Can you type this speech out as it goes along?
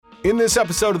In this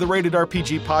episode of the Rated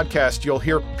RPG podcast, you'll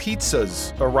hear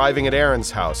pizzas arriving at Aaron's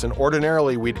house, and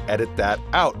ordinarily we'd edit that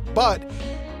out, but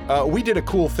we did a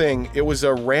cool thing. It was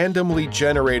a randomly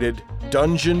generated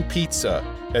dungeon pizza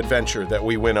adventure that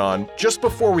we went on just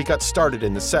before we got started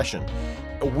in the session.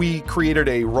 We created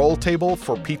a roll table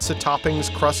for pizza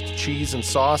toppings, crust, cheese, and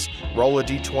sauce. Roll a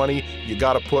d20. You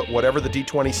got to put whatever the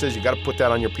d20 says, you got to put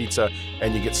that on your pizza,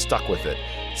 and you get stuck with it.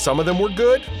 Some of them were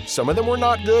good, some of them were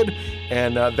not good,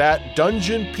 and that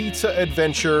Dungeon Pizza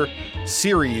Adventure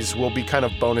series will be kind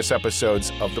of bonus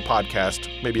episodes of the podcast,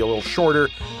 maybe a little shorter,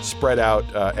 spread out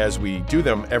as we do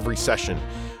them every session.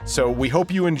 So we hope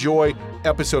you enjoy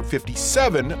episode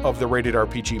 57 of the Rated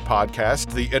RPG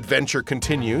podcast. The adventure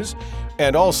continues,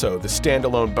 and also the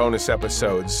standalone bonus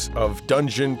episodes of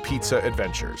Dungeon Pizza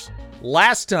Adventures.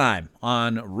 Last time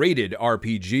on Rated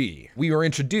RPG, we were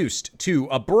introduced to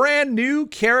a brand new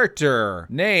character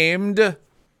named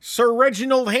Sir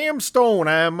Reginald Hamstone.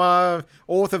 I'm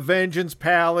Oath of Vengeance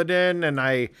Paladin, and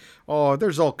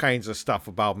there's all kinds of stuff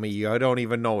about me I don't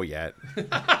even know yet.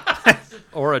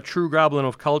 Or a true goblin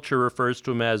of culture refers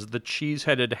to him as the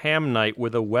cheese-headed ham knight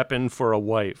with a weapon for a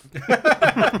wife.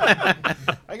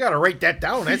 I gotta write that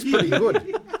down. That's pretty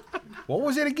good. What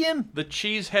was it again? The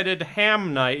cheese-headed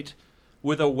ham knight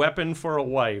with a weapon for a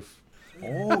wife.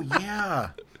 Oh, yeah.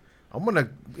 I'm going to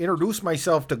introduce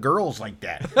myself to girls like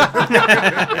that.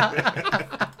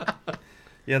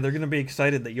 Yeah, they're going to be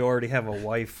excited that you already have a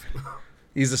wife.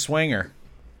 He's a swinger.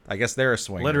 I guess they're a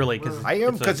swinger. Literally, because I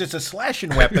am, because it's a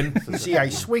slashing weapon. See, I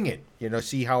swing it.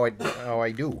 See how I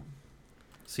do.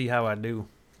 See how I do.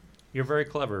 You're very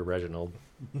clever, Reginald.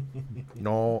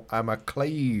 No, I'm a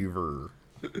claver.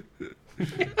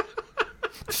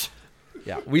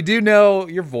 Yeah, we do know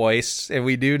your voice, and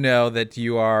we do know that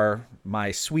you are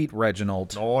my sweet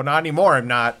Reginald. No, not anymore. I'm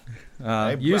not.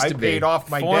 I paid off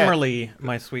my debt. Formerly,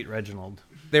 my sweet Reginald.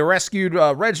 They rescued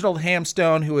Reginald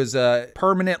Hamstone, who is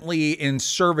permanently in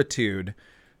servitude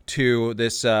to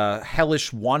this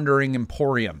hellish wandering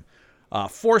emporium,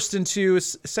 forced into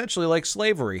essentially like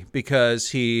slavery because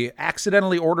he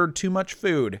accidentally ordered too much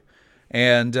food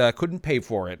and couldn't pay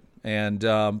for it.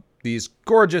 And these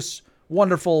gorgeous,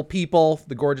 wonderful people,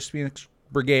 the Gorgeous Phoenix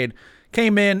Brigade,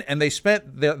 came in and they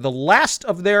spent the last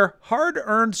of their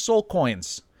hard-earned soul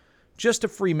coins just to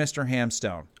free Mr.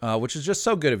 Hamstone, which is just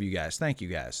so good of you guys. Thank you,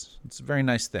 guys. It's a very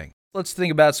nice thing. Let's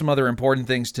think about some other important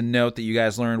things to note that you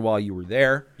guys learned while you were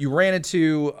there. You ran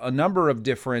into a number of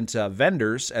different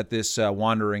vendors at this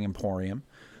wandering emporium,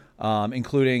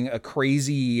 including a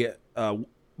crazy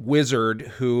wizard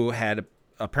who had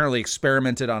apparently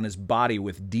experimented on his body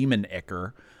with demon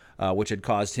ichor, which had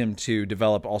caused him to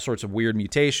develop all sorts of weird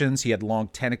mutations. He had long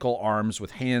tentacle arms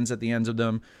with hands at the ends of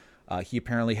them. He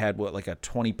apparently had, like a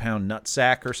 20-pound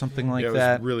nutsack or something like that.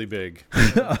 Yeah, it was really big.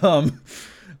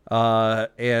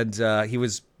 And he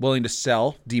was willing to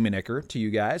sell demon ichor to you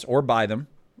guys or buy them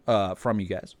from you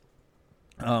guys.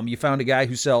 You found a guy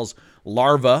who sells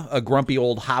larva, a grumpy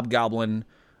old hobgoblin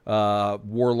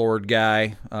warlord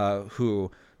guy who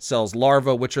sells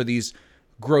larva, which are these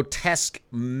grotesque,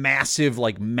 massive,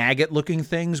 like maggot-looking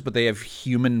things, but they have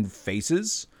human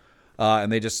faces, and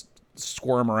they just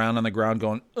squirm around on the ground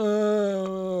going,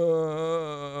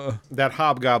 That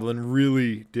hobgoblin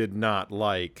really did not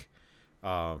like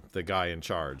the guy in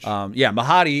charge.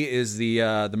 Mahadi is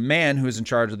the man who is in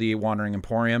charge of the Wandering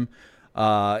Emporium,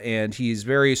 and he's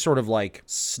very sort of like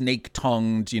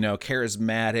snake-tongued,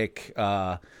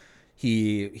 charismatic.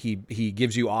 He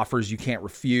gives you offers you can't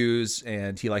refuse,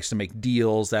 and he likes to make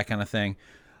deals, that kind of thing.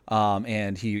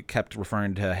 And he kept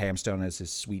referring to Hamstone as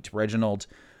his sweet Reginald.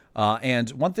 And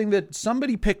one thing that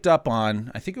somebody picked up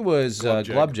on, I think it was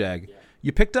Glubjag,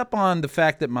 you picked up on the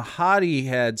fact that Mahadi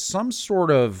had some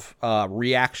sort of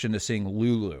reaction to seeing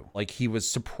Lulu. Like he was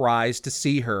surprised to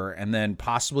see her and then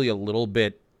possibly a little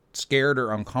bit scared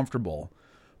or uncomfortable.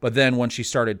 But then when she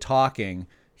started talking,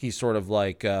 he sort of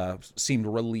like seemed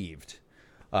relieved.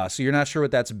 So you're not sure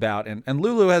what that's about. And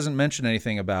Lulu hasn't mentioned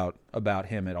anything about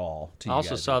him at all to you I also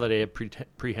guys. saw that he had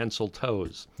prehensile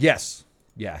toes. Yes.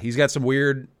 Yeah, he's got some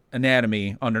weird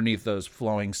anatomy underneath those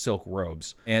flowing silk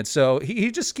robes. And so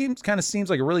he just seems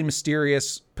like a really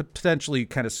mysterious, potentially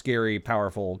kind of scary,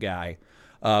 powerful guy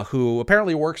who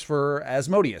apparently works for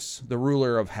Asmodeus, the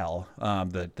ruler of hell,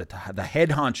 the head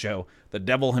honcho, the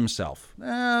devil himself.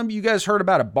 You guys heard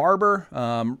about a barber.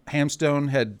 Hamstone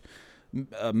had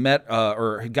met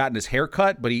or had gotten his hair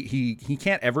cut, but he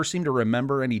can't ever seem to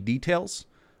remember any details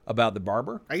about the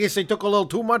barber. I guess they took a little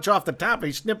too much off the top.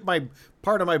 They snipped my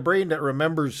part of my brain that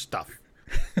remembers stuff.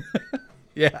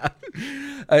 Yeah.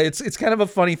 It's kind of a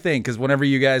funny thing because whenever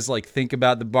you guys like think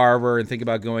about the barber and think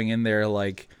about going in there,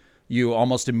 like you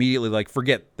almost immediately like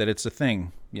forget that it's a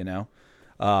thing, you know.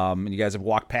 And you guys have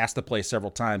walked past the place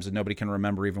several times, and nobody can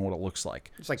remember even what it looks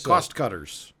like. It's like cost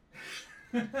cutters.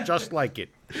 Just like it.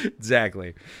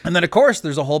 Exactly. And then, of course,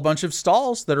 there's a whole bunch of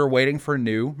stalls that are waiting for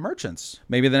new merchants.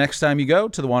 Maybe the next time you go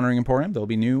to the Wandering Emporium, there'll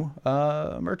be new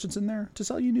merchants in there to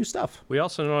sell you new stuff. We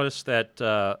also noticed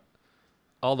that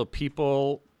all the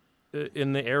people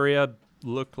in the area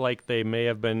look like they may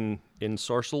have been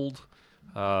ensorcelled,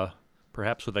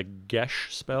 perhaps with a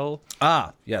Gesh spell.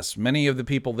 Ah, yes. Many of the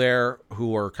people there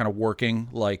who are kind of working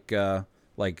like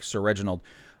Sir Reginald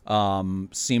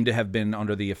seem to have been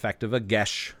under the effect of a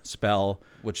Gesh spell,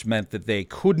 which meant that they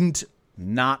couldn't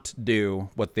not do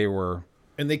what they were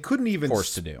And they couldn't even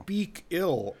forced to do. speak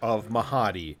ill of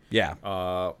Mahadi.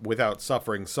 Yeah. Without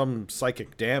suffering some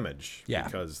psychic damage. Yeah.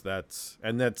 Because that's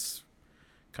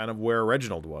kind of where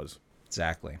Reginald was.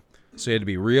 Exactly. So you had to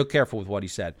be real careful with what he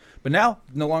said. But now,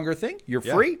 no longer a thing. You're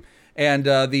free. And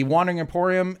the Wandering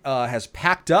Emporium has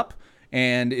packed up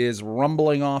and is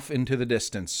rumbling off into the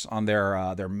distance on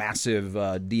their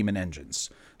massive demon engines,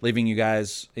 leaving you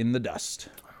guys in the dust.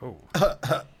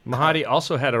 Mahadi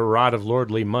also had a Rod of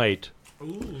Lordly Might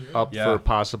up for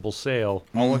possible sale.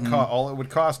 All it would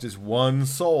cost is one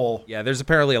soul. Yeah, there's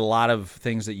apparently a lot of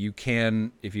things that you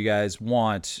can, if you guys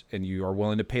want, and you are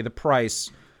willing to pay the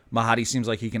price. Mahadi seems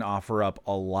like he can offer up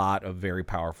a lot of very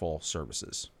powerful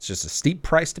services. It's just a steep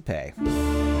price to pay.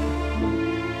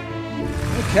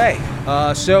 Okay,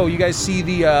 so you guys see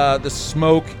the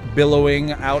smoke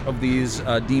billowing out of these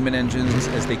demon engines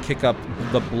as they kick up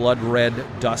the blood-red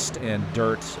dust and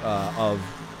dirt of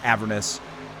Avernus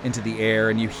into the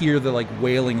air, and you hear the like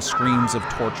wailing screams of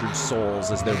tortured souls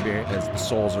as the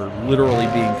souls are literally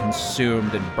being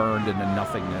consumed and burned into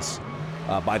nothingness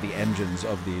by the engines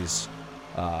of these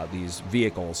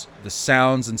vehicles. The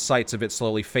sounds and sights of it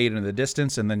slowly fade into the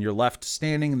distance, and then you're left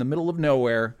standing in the middle of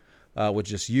nowhere with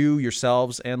just you,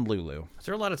 yourselves, and Lulu. Is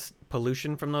there a lot of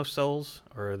pollution from those souls,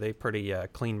 or are they pretty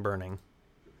clean burning?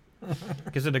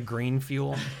 Is it a green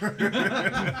fuel?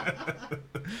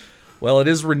 Well, it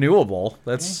is renewable.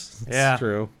 That's Yeah.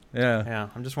 true. Yeah. Yeah,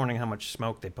 I'm just wondering how much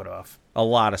smoke they put off. A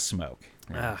lot of smoke.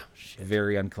 Yeah. Ah, shit.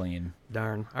 Very unclean.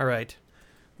 Darn. All right.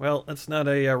 Well, that's not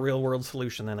a real-world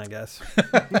solution then, I guess.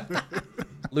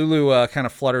 Lulu kind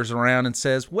of flutters around and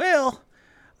says, well,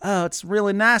 it's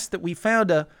really nice that we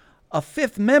found a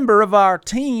fifth member of our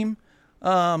team,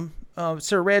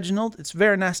 Sir Reginald. It's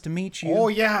very nice to meet you. Oh,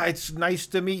 yeah, it's nice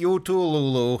to meet you too,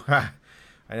 Lulu. I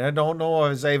don't know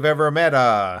if I've ever met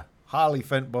a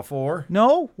Hollyphant before.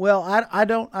 No? Well, I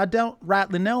don't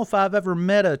rightly know if I've ever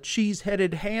met a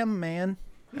cheese-headed ham man.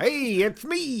 Hey, it's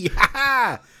me.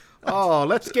 Oh,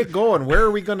 let's get going. Where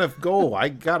are we going to go?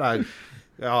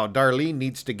 Darlene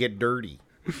needs to get dirty.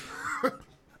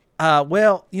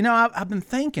 Well, you know, I've been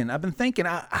thinking.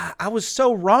 I was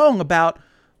so wrong about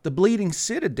the Bleeding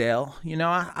Citadel. You know,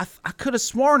 I could have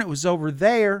sworn it was over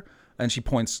there. And she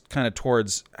points kind of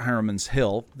towards Harriman's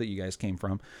Hill that you guys came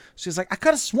from. She's like, I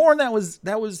could have sworn that was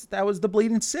the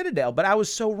Bleeding Citadel, but I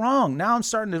was so wrong. Now I'm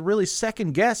starting to really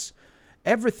second guess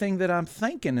everything that I'm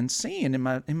thinking and seeing in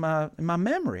my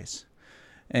memories.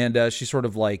 And she sort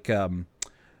of like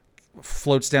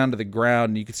floats down to the ground,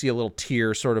 and you can see a little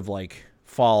tear sort of like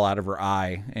fall out of her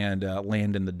eye and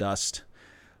land in the dust.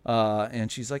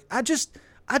 And she's like, I just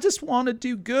want to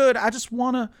do good. I just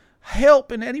want to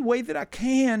help in any way that I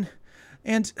can.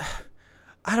 And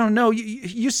I don't know.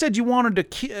 You said you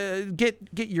wanted to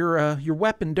get your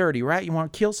weapon dirty, right? You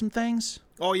want to kill some things?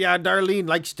 Oh, yeah, Darlene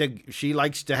likes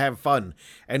to have fun.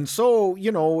 And so,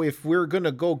 you know, if we're going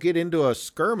to go get into a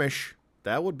skirmish,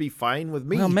 that would be fine with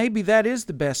me. Well, maybe that is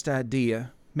the best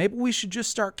idea. Maybe we should just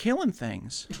start killing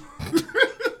things.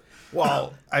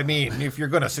 Well, I mean, if you're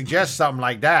going to suggest something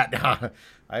like that,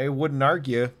 I wouldn't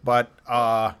argue. But,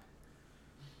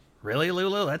 Really,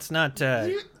 Lulu? That's not,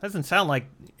 doesn't sound like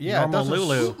normal it doesn't-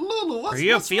 Lulu. Lulu, Are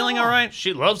you feeling all right?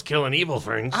 She loves killing evil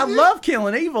things. I love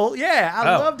killing evil. Yeah,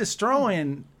 I Oh. love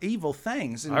destroying evil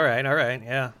things. And, All right,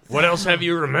 yeah. What else have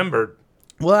you remembered?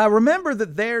 well, I remember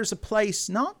that there's a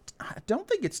place I don't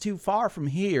think it's too far from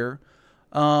here.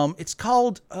 It's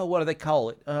called, what do they call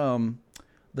it?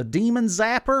 The Demon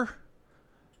Zapper.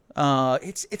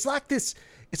 It's like this.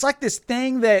 It's like this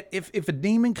thing that if a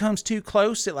demon comes too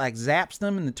close, it like zaps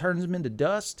them and it turns them into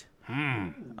dust.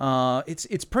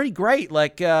 It's pretty great.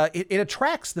 Like it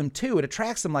attracts them too. It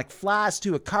attracts them like flies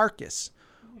to a carcass,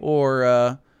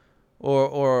 or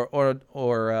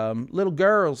little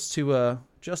girls to a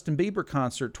Justin Bieber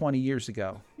concert 20 years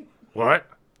ago. What?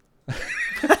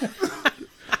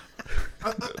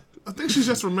 Are they think she's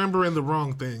just remembering the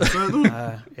wrong thing. So,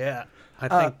 Yeah. I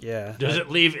think, yeah. Does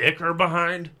it leave ichor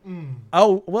behind?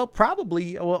 Oh, well,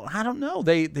 probably. Well, I don't know.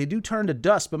 They do turn to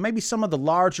dust, but maybe some of the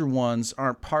larger ones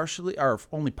are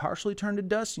only partially turned to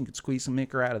dust. You could squeeze some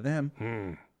ichor out of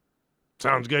them.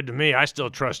 Sounds good to me. I still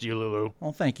trust you, Lulu.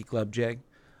 Well, thank you, Club Jay.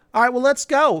 All right, well, let's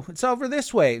go. It's over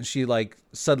this way. And she,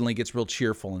 suddenly gets real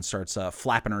cheerful and starts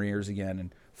flapping her ears again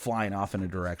and flying off in a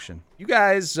direction. You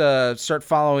guys start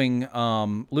following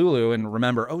Lulu and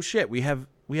remember, oh, shit, we have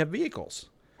vehicles.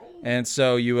 And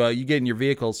so you get in your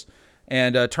vehicles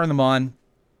and turn them on,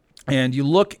 and you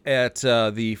look at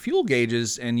the fuel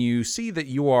gauges, and you see that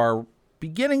you are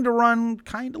beginning to run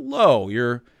kind of low.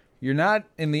 You're not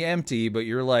in the empty, but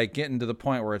you're getting to the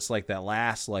point where it's that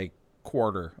last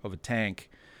quarter of a tank.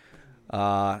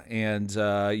 And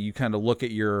you kind of look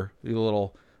at your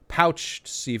little pouch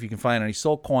to see if you can find any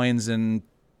soul coins, and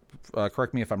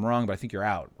correct me if I'm wrong, but I think you're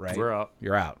out, right? We're out.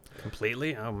 You're out.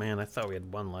 Completely? Oh, man, I thought we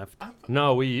had one left.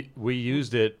 No, we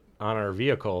used it on our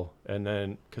vehicle, and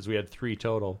then because we had 3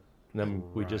 total, and then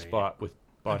we just bought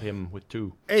him with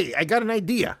 2. Hey, I got an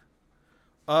idea.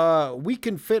 We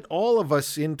can fit all of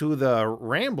us into the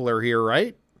Rambler here,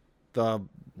 right? The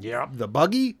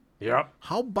buggy? Yep.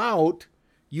 How about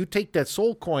you take that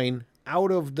soul coin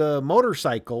out of the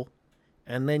motorcycle,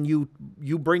 and then you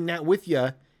bring that with you,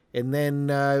 and then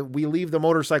we leave the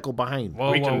motorcycle behind.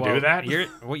 Whoa, We can do that?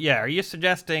 Are you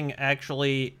suggesting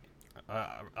actually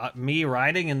me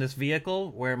riding in this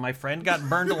vehicle where my friend got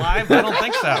burned alive? I don't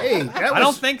think so. Hey, I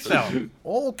don't think so.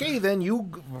 Okay, then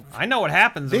I know what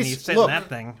happens when you sit in that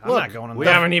thing. I'm not going in We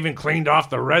there. haven't even cleaned off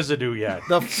the residue yet.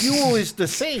 the fuel is the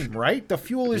same, right? The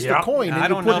fuel is the Yep. coin. and I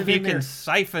don't put know it if you in can there.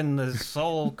 siphon the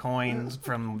soul coins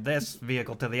from this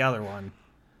vehicle to the other one.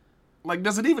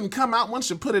 does it even come out once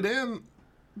you put it in?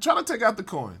 Try to take out the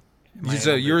coin.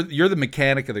 So you're the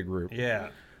mechanic of the group. Yeah.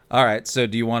 All right. So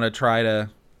do you want to try to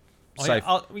siphon?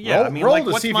 Roll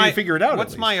to see if you figure it out, at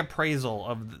What's least. my appraisal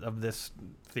of this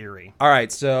theory? All right.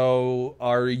 So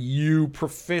are you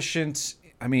proficient?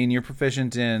 I mean, you're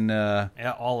proficient in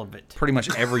Yeah, all of it. pretty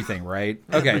much everything, right?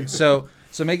 Okay. So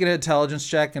make an intelligence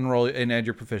check and roll and add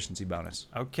your proficiency bonus,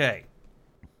 Okay.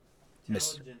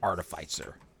 Miss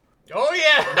Artificer. Oh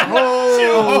yeah!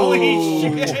 Holy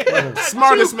shit!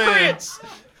 Smartest man.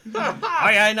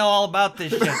 I know all about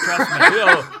this shit. Trust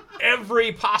me.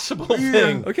 Every possible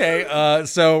thing. Okay.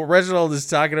 So Reginald is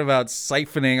talking about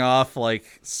siphoning off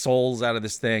souls out of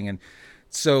this thing, and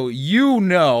so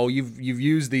you've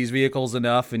used these vehicles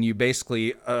enough, and you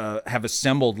basically have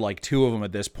assembled 2 of them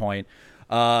at this point.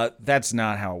 That's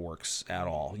not how it works at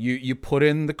all. You put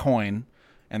in the coin,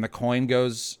 and the coin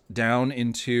goes down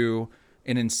into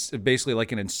basically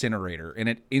like an incinerator, and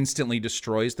it instantly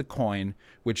destroys the coin,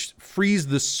 which frees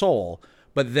the soul,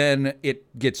 but then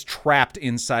it gets trapped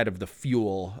inside of the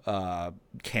fuel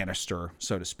canister,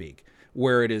 so to speak,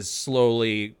 where it is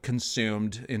slowly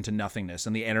consumed into nothingness,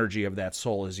 and the energy of that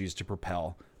soul is used to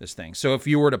propel this thing. So if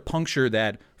you were to puncture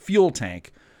that fuel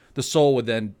tank, the soul would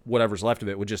then, whatever's left of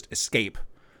it, would just escape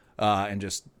and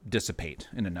just dissipate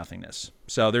into nothingness.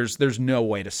 So there's no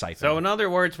way to siphon. So in other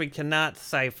words, we cannot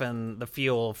siphon the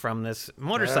fuel from this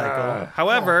motorcycle.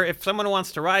 However, if someone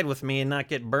wants to ride with me and not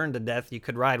get burned to death, you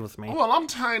could ride with me. Well, I'm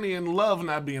tiny and love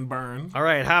not being burned. All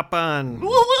right, hop on, Woo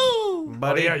woo!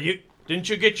 buddy. Oh yeah, didn't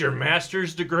you get your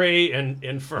master's degree in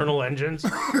infernal engines?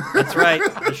 That's right.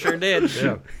 I sure did.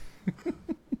 Yeah.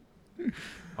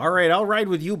 All right, I'll ride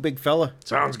with you, big fella.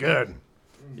 Sounds good.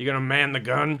 You gonna man the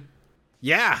gun?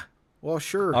 Yeah. Well,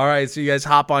 sure. All right, so you guys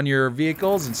hop on your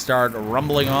vehicles and start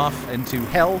rumbling off into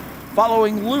hell,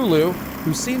 following Lulu,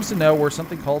 who seems to know where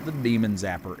something called the Demon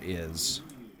Zapper is.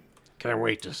 Can't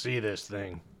wait to see this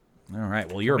thing. All right,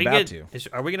 well, you're about to.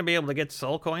 Are we going to be able to get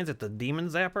soul coins at the Demon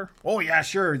Zapper? Oh, yeah,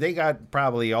 sure. They got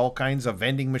probably all kinds of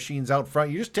vending machines out front.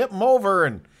 You just tip them over,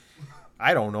 and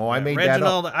I don't know. I made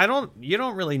Reginald, that up. you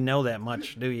don't really know that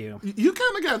much, do you? You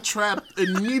kind of got trapped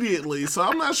immediately, so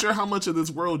I'm not sure how much of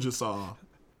this world you saw.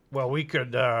 Well, we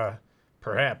could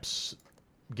perhaps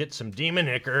get some demon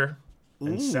ichor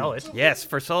and sell it. Yes,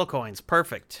 for soul coins.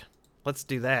 Perfect. Let's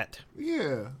do that.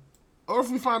 Yeah. Or if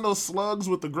we find those slugs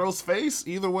with the gross face,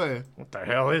 either way. What the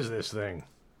hell is this thing?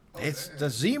 It's the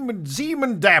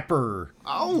Zeman Dapper.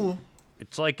 Oh.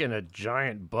 It's like in a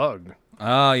giant bug.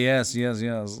 Ah, yes.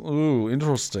 Ooh,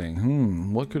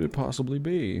 interesting. What could it possibly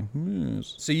be?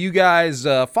 Yes. So you guys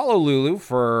follow Lulu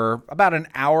for about an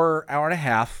hour and a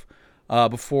half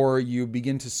before you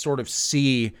begin to sort of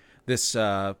see this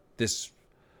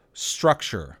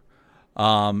structure.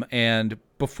 And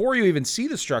before you even see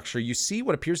the structure, you see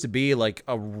what appears to be like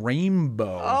a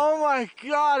rainbow. Oh my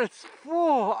god, it's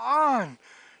full on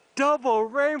double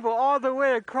rainbow all the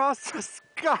way across the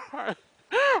sky.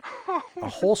 A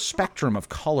whole spectrum of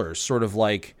colors, sort of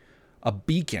like a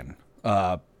beacon,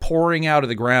 pouring out of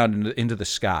the ground into the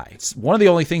sky. It's one of the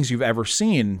only things you've ever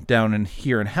seen down in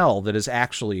here in hell that is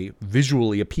actually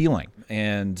visually appealing,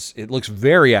 and it looks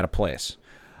very out of place.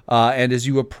 And as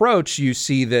you approach, you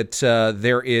see that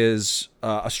there is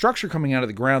a structure coming out of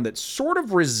the ground that sort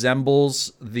of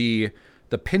resembles the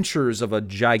pincers of a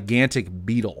gigantic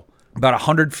beetle, about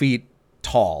 100 feet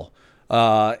tall.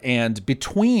 And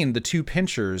between the two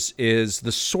pincers is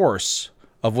the source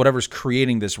of whatever's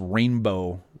creating this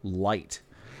rainbow light.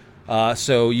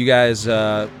 So you guys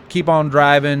keep on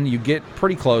driving. You get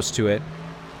pretty close to it,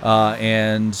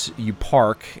 and you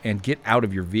park and get out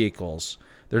of your vehicles.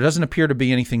 There doesn't appear to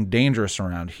be anything dangerous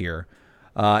around here,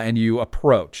 and you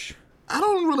approach. I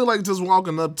don't really like just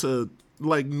walking up to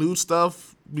like new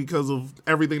stuff because of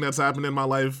everything that's happened in my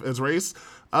life as race.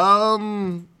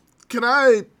 Can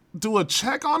I do a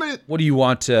check on it? What do you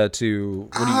want to what are you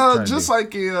trying to just do?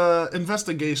 like a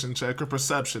investigation check or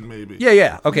perception, maybe.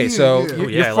 Yeah. Okay, so yeah.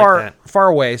 you're I like far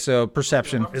away, so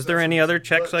perception. Is there any other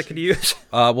checks I could use?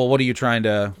 Well, what are you trying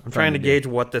to? I'm trying to gauge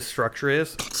what this structure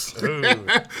is.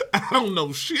 I don't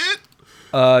know shit.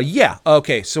 Yeah.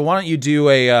 Okay. So why don't you do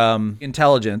a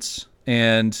intelligence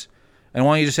and why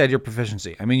don't you just add your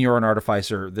proficiency? I mean, you're an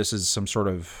artificer. This is some sort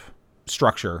of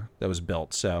structure that was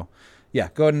built. So, yeah,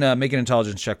 go ahead and make an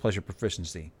intelligence check plus your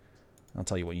proficiency. I'll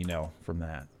tell you what you know from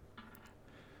that.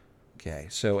 Okay.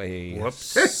 So a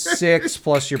 6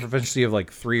 plus your proficiency of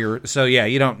like 3 or so. Yeah,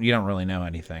 you don't really know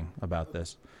anything about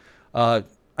this. I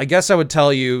guess I would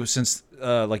tell you, since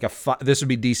like this would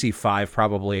be DC 5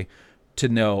 probably, to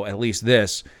know at least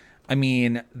this. I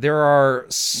mean, there are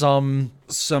some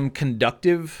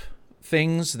conductive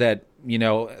things that,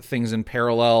 things in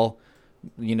parallel,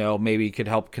 maybe could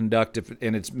help conduct,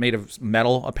 and it's made of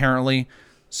metal apparently.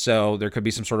 So there could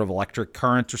be some sort of electric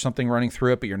current or something running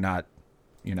through it, but you're not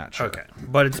sure. Okay,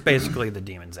 but it's basically the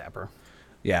demon zapper.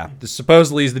 Yeah, this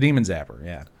supposedly is the demon zapper.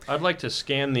 Yeah. I'd like to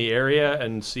scan the area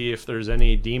and see if there's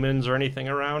any demons or anything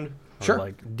around. Sure. Or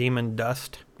like demon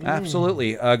dust.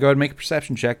 Absolutely. Go ahead and make a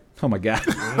perception check. Oh my god.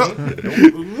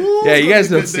 Yeah, you guys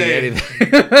don't see anything.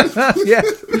 Yeah.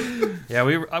 Yeah,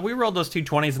 we rolled those 2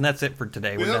 20s, and that's it for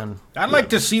today. We're done. I'd like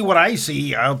to see what I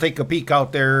see. I'll take a peek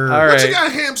out there. All What right. you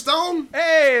got, Hamstone?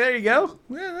 Hey, there you go.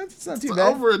 Yeah, that's not too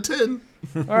bad. Over a 10.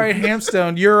 All right,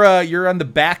 Hamstone, you're on the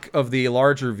back of the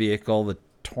larger vehicle, the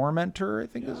Tormentor, I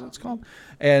think is what it's called,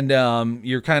 and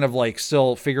you're kind of like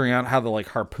still figuring out how the like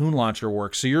harpoon launcher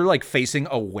works. So you're like facing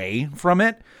away from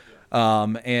it,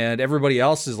 and everybody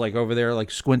else is like over there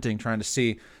like squinting, trying to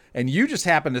see. And you just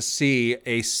happen to see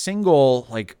a single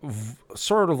like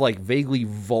sort of like vaguely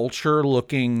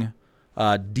vulture-looking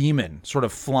demon sort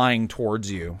of flying towards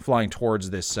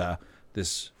this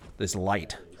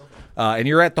light. And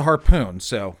you're at the harpoon,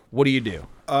 so what do you do?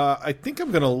 I think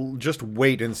I'm going to just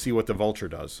wait and see what the vulture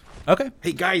does. Okay.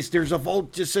 Hey guys, there's a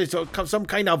some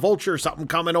kind of vulture or something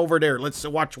coming over there. Let's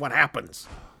watch what happens.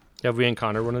 Have we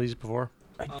encountered one of these before?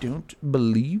 I don't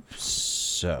believe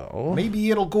so. Maybe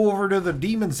it'll go over to the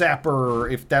demon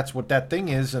zapper if that's what that thing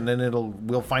is, and then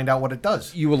we'll find out what it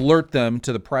does. You alert them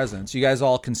to the presence. You guys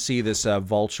all can see this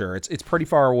vulture. It's pretty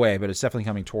far away, but it's definitely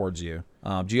coming towards you.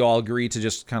 Do you all agree to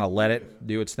just kind of let it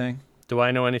do its thing? Do I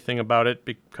know anything about it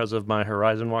because of my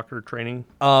Horizon Walker training?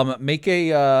 Make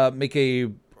a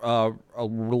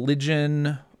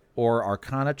religion or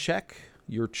arcana check,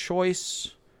 your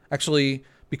choice. Actually,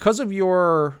 because of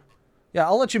your... Yeah,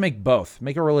 I'll let you make both.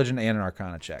 Make a religion and an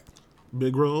arcana check.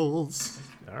 Big rolls.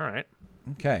 All right.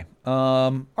 Okay.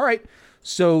 All right.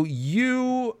 So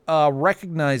you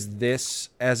recognize this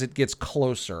as it gets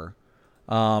closer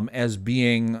as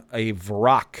being a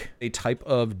Vrak, a type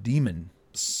of demon.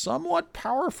 Somewhat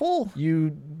powerful.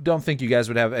 You don't think you guys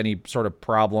would have any sort of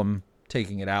problem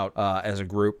taking it out as a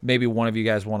group. Maybe one of you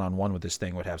guys one-on-one with this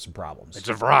thing would have some problems. It's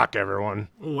a Vrak, everyone.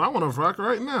 Ooh, I want to rock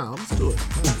right now. Let's do it.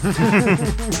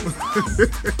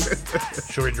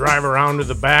 Should we drive around to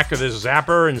the back of this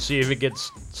zapper and see if it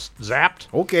gets zapped?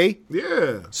 Okay.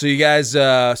 Yeah. So you guys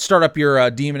start up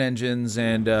your demon engines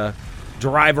and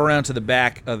drive around to the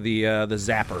back of the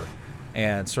zapper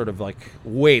and sort of like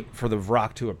wait for the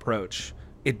Vrak to approach.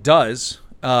 It does,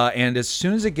 and as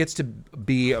soon as it gets to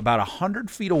be about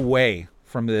 100 feet away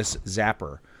from this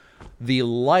zapper, the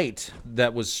light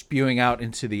that was spewing out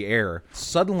into the air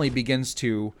suddenly begins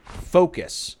to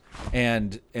focus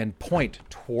and point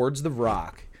towards the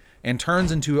Vrak and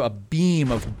turns into a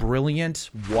beam of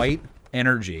brilliant white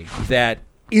energy that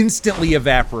instantly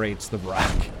evaporates the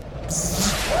Vrak.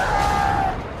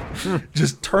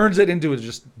 Just turns it into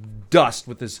just dust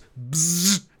with this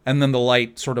bzzz, and then the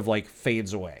light sort of like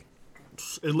fades away.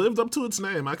 It lived up to its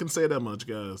name. I can say that much,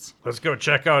 guys. Let's go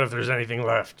check out if there's anything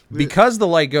left. Because the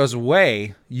light goes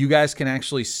away, you guys can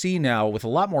actually see now with a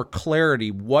lot more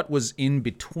clarity what was in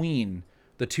between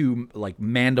the two like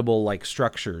mandible-like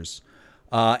structures.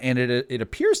 And it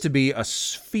appears to be a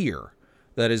sphere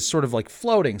that is sort of like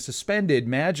floating, suspended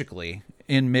magically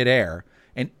in midair.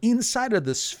 And inside of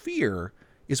the sphere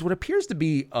is what appears to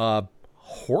be a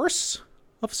horse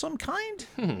of some kind.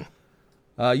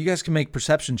 You guys can make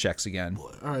perception checks again.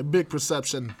 All right, big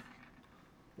perception.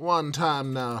 One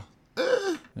time now.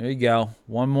 There you go.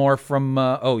 One more from...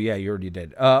 oh, yeah, you already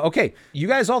did. Okay, you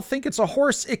guys all think it's a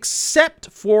horse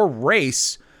except for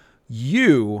Race.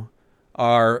 You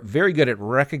are very good at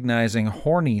recognizing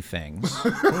horny things.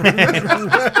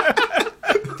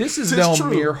 This is no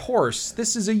mere horse.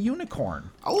 This is a unicorn.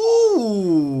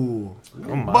 Ooh.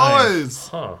 Boys.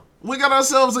 Huh. We got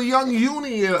ourselves a young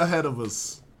uni ahead of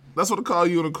us. That's what I call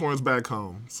unicorns back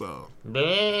home, so.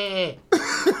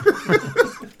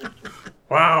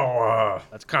 Wow,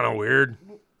 that's kind of weird.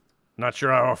 Not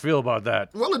sure how I feel about that.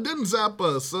 Well, it didn't zap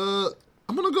us. I'm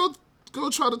gonna go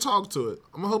try to talk to it.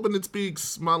 I'm hoping it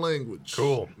speaks my language.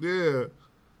 Cool. Yeah.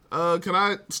 Can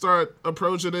I start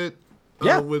approaching it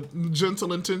Yeah. with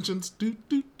gentle intentions? Do,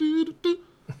 do, do, do, do.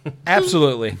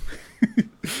 Absolutely.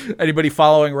 Anybody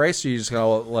following Race, or you just gonna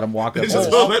let him walk up? Just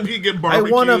don't let me get I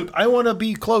barbecued. want to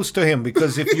be close to him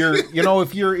because if you're,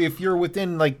 if you're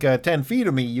within like 10 feet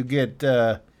of me, you get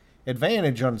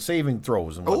advantage on saving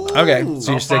throws and whatnot. Okay, so I'll you're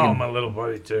follow sticking. my little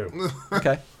buddy too.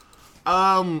 Okay.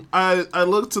 I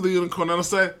look to the unicorn and I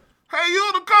say, "Hey,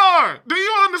 unicorn, do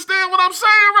you understand what I'm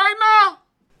saying right now?"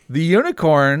 The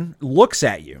unicorn looks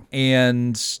at you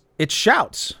and it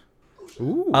shouts.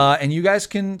 And you guys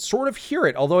can sort of hear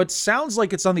it, although it sounds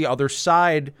like it's on the other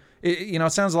side.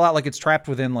 It sounds a lot like it's trapped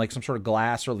within like some sort of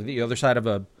glass or the other side of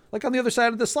on the other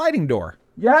side of the sliding door.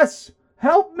 Yes,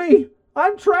 help me.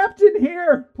 I'm trapped in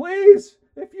here. Please,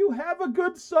 if you have a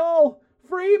good soul,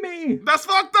 free me. That's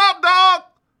fucked up, dog.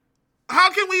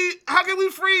 How can we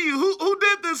free you? Who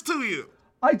did this to you?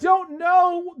 I don't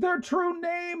know their true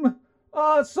name.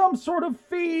 Some sort of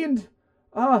fiend.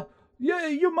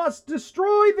 You must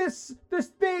destroy this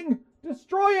thing.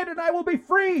 Destroy it and I will be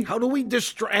free. How do we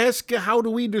destroy? How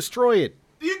do we destroy it?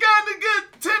 You got any good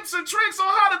tips and tricks on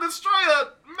how to destroy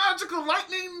a magical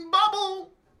lightning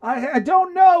bubble? I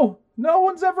don't know. No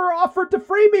one's ever offered to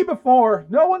free me before.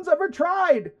 No one's ever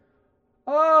tried.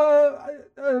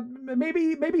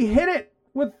 Maybe hit it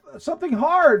with something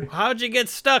hard. How'd you get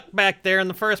stuck back there in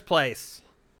the first place?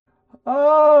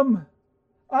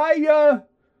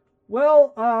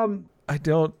 I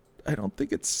don't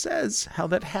think it says how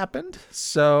that happened.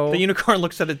 So The unicorn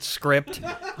looks at its script.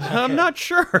 I'm not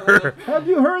sure. have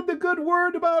you heard the good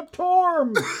word about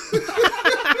Torm?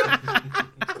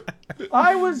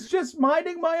 I was just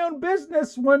minding my own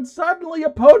business when suddenly a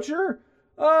poacher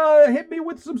hit me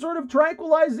with some sort of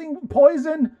tranquilizing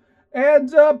poison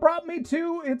and brought me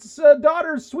to its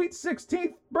daughter's sweet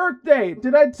 16th birthday.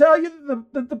 Did I tell you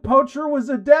that the poacher was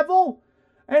a devil?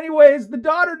 Anyways, the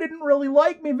daughter didn't really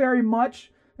like me very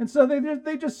much, and so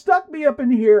they just stuck me up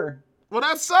in here. Well,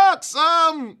 that sucks.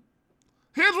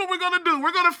 Here's what we're gonna do.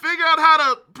 We're gonna figure out how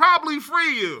to probably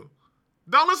free you.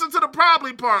 Don't listen to the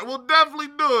probably part. We'll definitely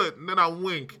do it. And then I'll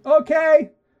wink.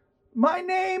 Okay. My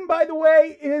name, by the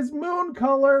way, is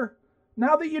Mooncolor.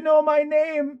 Now that you know my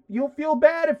name, you'll feel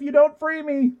bad if you don't free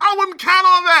me. I wouldn't count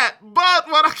on that. But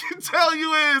what I can tell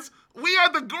you is we are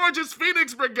the Gorgeous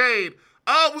Phoenix Brigade.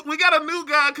 We got a new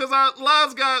guy because our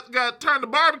lives got turned to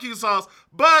barbecue sauce.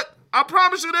 But I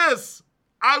promise you this.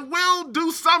 I will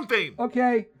do something.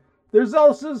 Okay. There's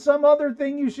also some other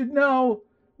thing you should know,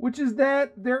 which is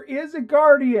that there is a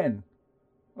guardian.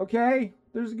 Okay?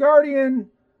 There's a guardian.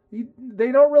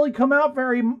 They don't really come out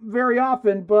very, very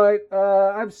often, but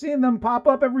I've seen them pop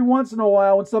up every once in a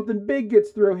while when something big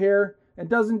gets through here and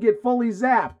doesn't get fully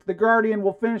zapped. The guardian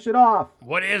will finish it off.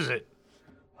 What is it?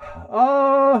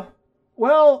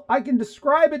 Well, I can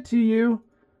describe it to you.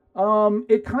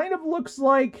 It kind of looks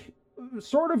like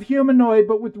sort of humanoid,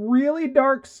 but with really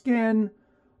dark skin.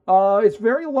 It's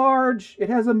very large. It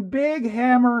has a big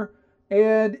hammer,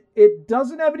 and it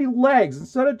doesn't have any legs.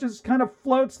 Instead, it just kind of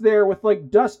floats there with like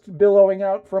dust billowing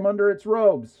out from under its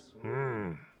robes.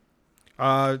 Do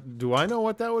I know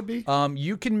what that would be?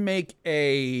 You can make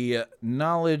a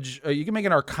knowledge. You can make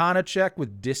an Arcana check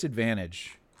with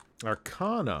disadvantage.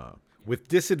 Arcana with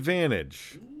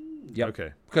disadvantage. Yep.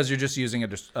 Okay. Because you're just using a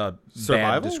bad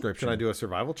Survival? description. Can I do a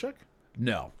survival check?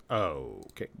 No. Oh,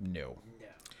 okay. No.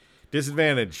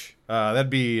 Disadvantage. That'd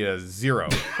be 0.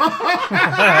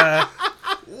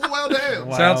 Well,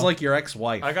 damn. Sounds like your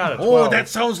ex-wife. I got a 12. Oh, that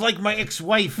sounds like my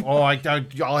ex-wife. Oh,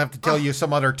 I'll have to tell you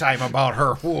some other time about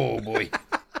her. Oh, boy.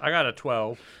 I got a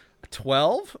 12.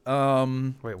 12.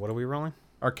 Wait, what are we rolling?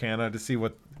 Arcana to see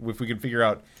if we can figure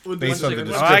out Well, based on the I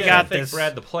description. I got I think this.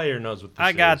 Brad, the player, knows what this is.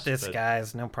 I got this, but-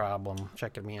 guys. No problem.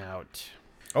 Checking me out.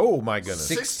 Oh, my goodness.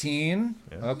 16.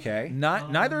 Okay.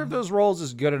 Neither of those rolls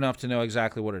is good enough to know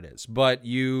exactly what it is, but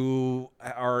you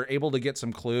are able to get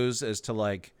some clues as to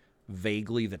like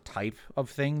vaguely the type of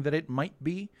thing that it might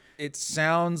be. It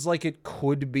sounds like it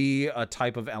could be a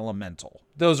type of elemental.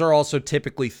 Those are also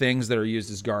typically things that are used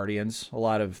as guardians. A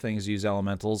lot of things use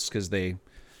elementals because they,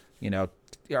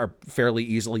 are fairly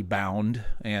easily bound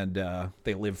and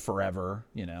they live forever,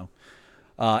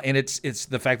 And it's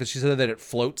the fact that she said that it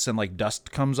floats and like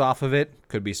dust comes off of it.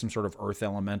 Could be some sort of earth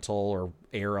elemental or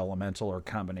air elemental or a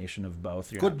combination of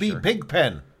both. You're Could not be sure.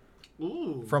 Pigpen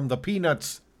Ooh. from the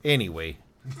Peanuts anyway.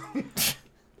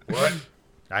 What?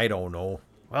 I don't know.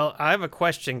 Well, I have a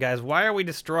question, guys. Why are we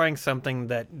destroying something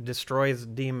that destroys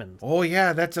demons? Oh,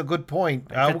 yeah, that's a good point.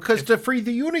 Because to free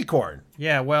the unicorn.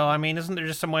 Yeah, well, I mean, isn't there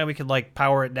just some way we could, like,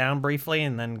 power it down briefly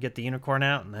and then get the unicorn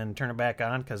out and then turn it back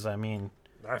on? Because, I mean...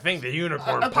 I think the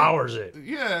unicorn powers it.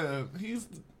 Yeah, he's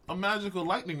a magical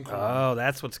lightning cord. Oh,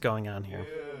 that's what's going on here.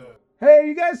 Hey,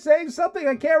 you guys saying something?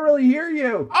 I can't really hear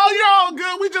you. Oh, you're all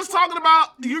good. We just talking about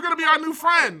you're gonna be our new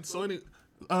friend. So,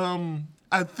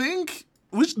 I think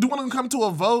do want to come to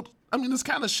a vote. I mean, it's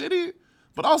kind of shitty,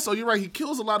 but also you're right. He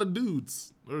kills a lot of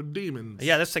dudes or demons.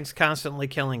 Yeah, this thing's constantly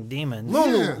killing demons.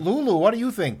 Lulu, what do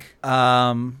you think?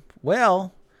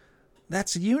 Well,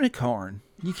 that's a unicorn.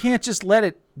 You can't just let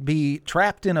it be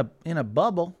trapped in a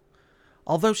bubble.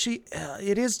 Although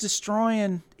it is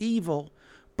destroying evil,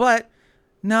 but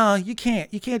no, you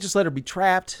can't. You can't just let her be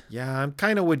trapped. Yeah, I'm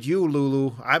kind of with you,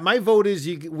 Lulu. My vote is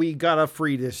we gotta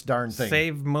free this darn thing.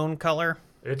 Save Moon Color.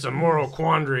 It's a moral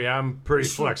quandary. I'm pretty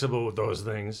flexible with those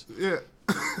things. Yeah.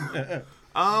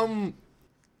 I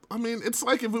mean, it's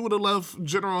like if we would have left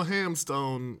General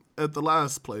Hamstone at the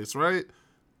last place, right?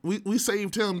 We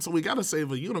saved him, so we gotta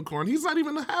save a unicorn. He's not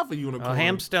even half a unicorn. Well,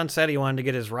 Hamstone said he wanted to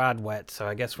get his rod wet, so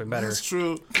I guess we better... That's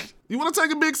true. You want to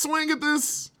take a big swing at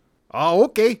this? Oh,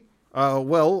 okay.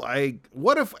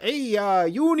 What if a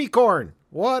unicorn?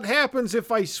 What happens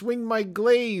if I swing my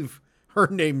glaive? Her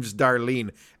name's Darlene.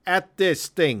 At this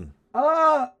thing.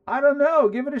 I don't know.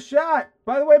 Give it a shot.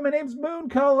 By the way, my name's Moon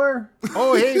Color.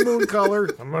 Oh, hey, Moon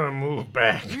Color. I'm gonna move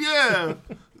back. Yeah.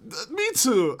 Me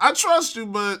too. I trust you,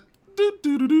 but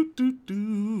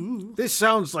do. This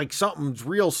sounds like something's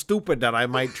real stupid that I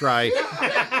might try.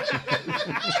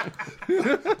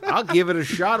 I'll give it a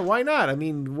shot. Why not? I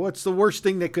mean, what's the worst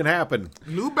thing that could happen?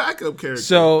 New backup character.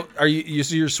 So are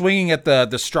you're swinging at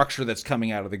the structure that's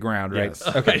coming out of the ground, right?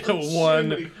 Yes. Okay.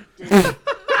 One.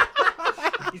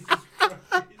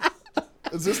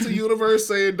 Is this the universe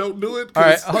saying don't do it? All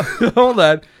right, hold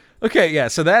on. Okay, yeah.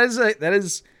 So that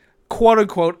is quote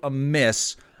unquote a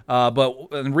miss. But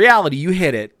in reality, you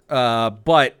hit it.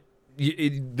 But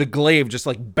the glaive just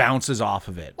like bounces off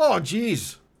of it. Oh,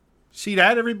 geez. See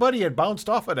that, everybody? It bounced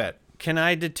off of that. Can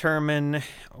I determine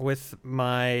with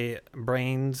my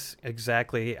brains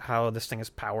exactly how this thing is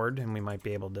powered, and we might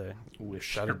be able to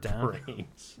shut it down?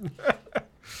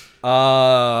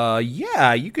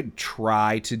 Yeah, you could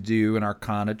try to do an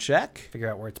Arcana check.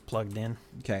 Figure out where it's plugged in.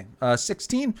 Okay,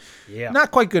 16. Yeah.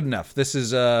 Not quite good enough. This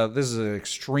is an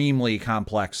extremely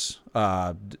complex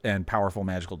and powerful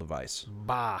magical device.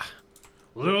 Bah.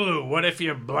 Lulu, what if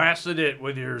you blasted it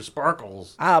with your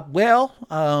sparkles? Well,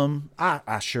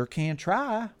 I sure can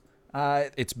try.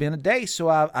 It's been a day, so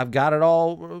I've got it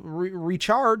all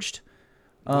recharged.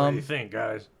 What do you think,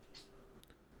 guys?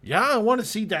 Yeah, I want to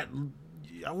see that.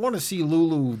 I want to see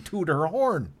Lulu toot her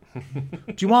horn.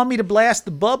 Do you want me to blast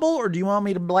the bubble, or do you want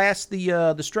me to blast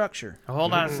the structure?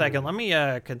 Hold on a second. Let me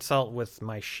consult with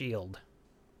my shield.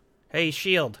 Hey,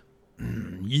 shield.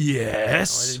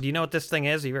 Yes. Do you know what this thing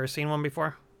is? Have you ever seen one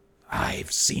before?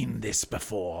 I've seen this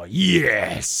before.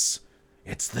 Yes.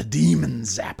 It's the Demon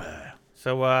Zapper.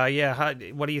 So, yeah,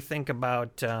 what do you think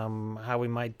about how we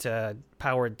might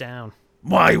power it down?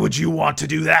 Why would you want to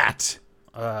do that?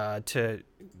 To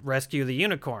rescue the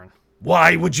unicorn.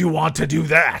 Why would you want to do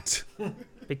that?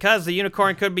 Because the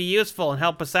unicorn could be useful and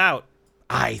help us out.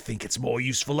 I think it's more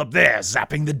useful up there,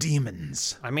 zapping the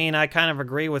demons. I mean, I kind of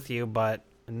agree with you, but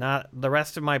not the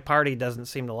rest of my party doesn't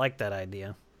seem to like that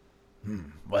idea.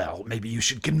 Well, maybe you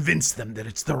should convince them that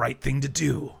it's the right thing to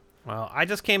do. Well, I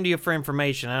just came to you for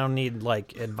information. I don't need,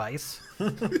 like, advice.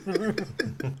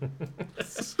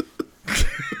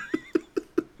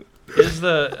 Is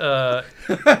the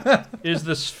Is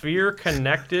the sphere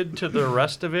connected to the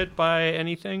rest of it by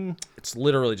anything? It's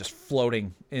literally just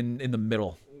floating in the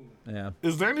middle. Yeah.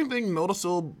 Is there anything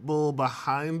noticeable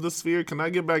behind the sphere? Can I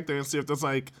get back there and see if there's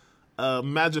like a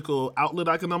magical outlet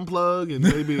I can unplug and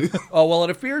maybe? Oh, well, it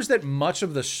appears that much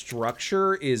of the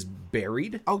structure is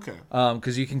buried. Okay.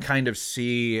 Because you can kind of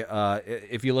see,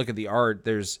 if you look at the art,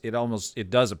 it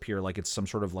does appear like it's some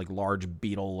sort of like large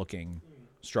beetle-looking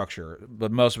structure,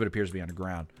 but most of it appears to be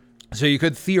underground. So you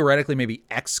could theoretically maybe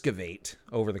excavate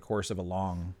over the course of a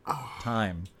long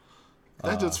time.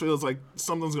 That just feels like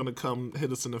something's gonna come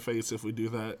hit us in the face if we do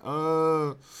that.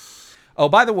 Oh,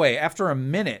 by the way, after a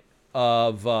minute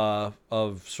of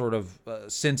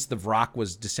since the Vrock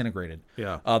was disintegrated,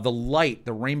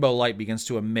 the rainbow light begins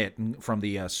to emit from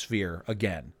the sphere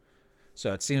again.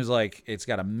 So it seems like it's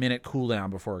got a minute cooldown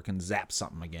before it can zap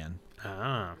something again.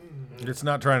 It's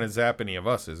not trying to zap any of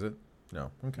us, is it? No.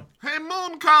 Okay. Hey,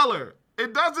 Mooncaller,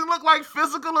 it doesn't look like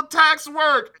physical attacks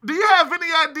work. Do you have any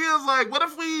ideas? Like, what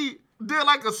if we did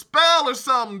like a spell or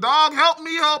something? Dog, help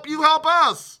me, help you, help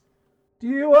us. Do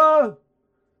you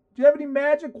have any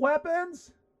magic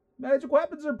weapons? Magic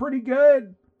weapons are pretty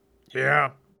good. Yeah.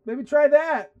 Maybe try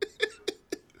that.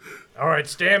 All right,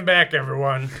 stand back,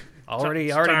 everyone. Already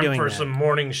time doing for that. some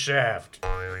morning shaft.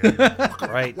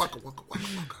 Right.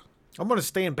 I'm going to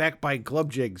stand back by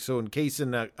Glubjig, so in case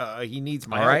he needs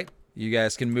my All help. right. You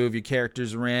guys can move your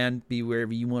characters around, be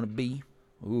wherever you want to be.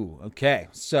 Ooh, okay.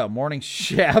 So, morning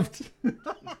shaft.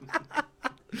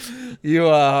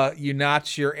 You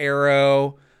notch your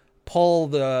arrow, pull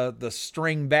the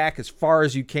string back as far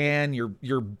as you can.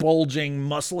 Your bulging,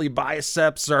 muscly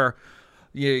biceps are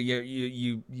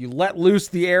you let loose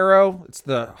the arrow. It's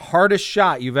the hardest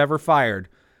shot you've ever fired,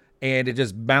 and it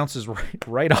just bounces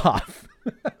right off.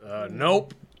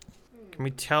 Nope. Can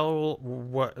we tell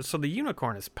what? So the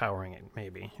unicorn is powering it,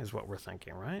 maybe, is what we're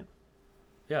thinking, right?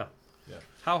 Yeah.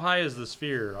 How high is the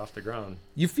sphere off the ground?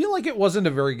 You feel like it wasn't a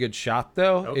very good shot,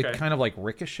 though. Okay. It kind of like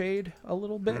ricocheted a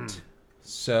little bit.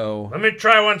 So Let me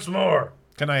try once more.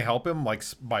 Can I help him, like,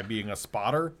 by being a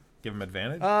spotter? Give him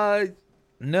advantage?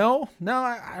 no,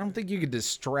 I don't think you could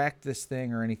distract this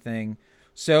thing or anything.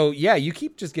 So yeah, you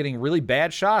keep just getting really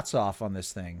bad shots off on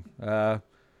this thing.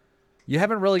 You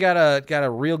haven't really got a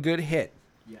real good hit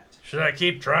yet. Should I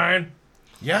keep trying?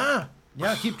 Yeah,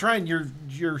 keep trying.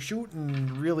 You're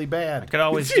shooting really bad. I could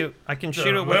always do. I can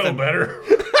shoot it with Well, better.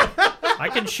 I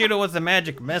can shoot it with a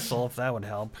magic missile if that would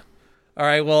help. All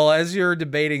right, well, as you're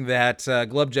debating that,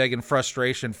 Glubjag in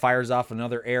frustration fires off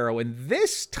another arrow, and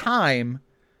this time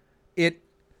it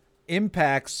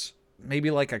impacts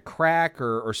maybe like a crack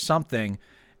or something,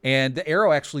 and the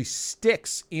arrow actually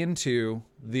sticks into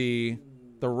the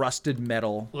rusted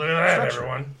metal. Look at that, structure.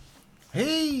 everyone.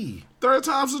 Hey, Third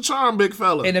time's a charm, big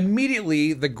fella. And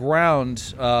immediately the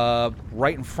ground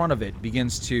right in front of it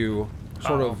begins to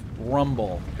sort of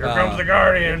rumble. Here comes the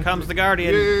Guardian. Here comes the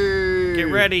Guardian. Yay.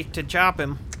 Get ready to chop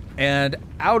him. And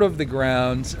out of the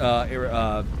ground sort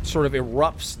of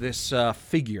erupts this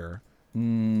figure.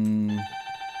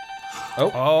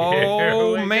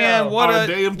 Oh we man, go. what Our a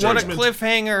day of what a judgment.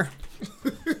 cliffhanger!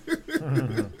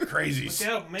 Crazy,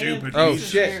 out, man. stupid Oh piece of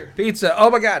shit! Pizza! Oh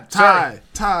my god! Sorry.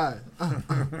 Tie.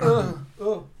 Oh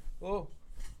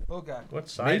god! What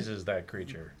size is that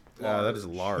creature? That is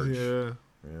large. Yeah.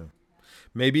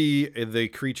 Maybe the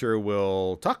creature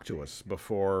will talk to us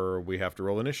before we have to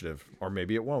roll initiative. Or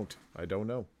maybe it won't. I don't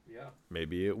know. Yeah.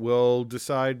 Maybe it will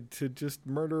decide to just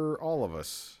murder all of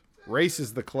us. Race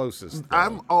is the closest. though.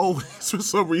 I'm always, for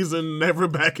some reason, never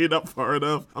backing up far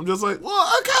enough. I'm just like, well,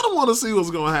 I kind of want to see what's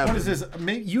going to happen. what is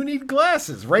this? You need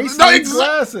glasses. Race No, needs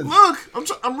glasses. Look,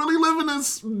 I'm really living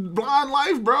this blind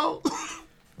life, bro.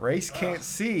 Race can't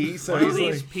see, so One of he's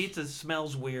these like, pizzas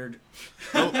smells weird.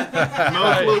 No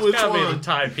clue It's which gotta be the one.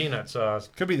 Thai peanut sauce.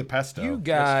 Could be the pesto. You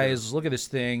guys look at this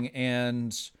thing,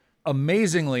 and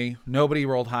amazingly, nobody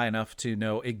rolled high enough to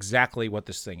know exactly what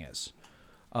this thing is.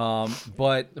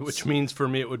 But Which means for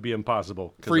me it would be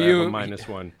impossible. 'Cause For I have you- a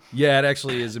 -1. yeah, it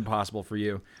actually is impossible for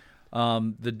you.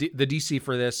 The DC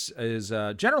for this is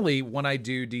generally when I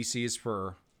do DCs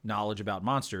for knowledge about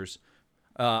monsters,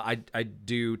 I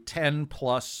do 10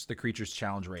 plus the creature's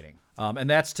challenge rating, and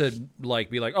that's to like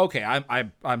be like, okay,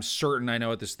 I'm certain I know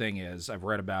what this thing is. I've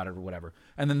read about it or whatever.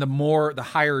 And then the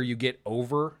higher you get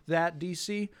over that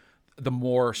DC, the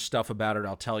more stuff about it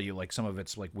I'll tell you, like some of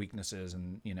its like weaknesses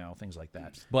and things like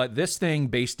that. But this thing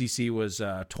base DC was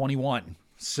 21.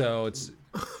 So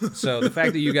the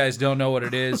fact that you guys don't know what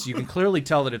it is, you can clearly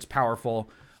tell that it's powerful.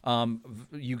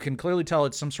 You can clearly tell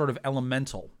it's some sort of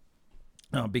elemental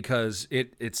because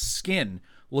its skin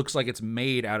looks like it's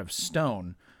made out of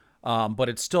stone. but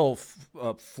it still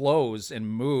flows and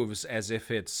moves as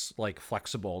if it's like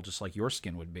flexible, just like your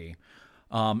skin would be.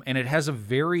 And it has a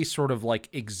very sort of like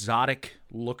exotic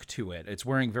look to it. It's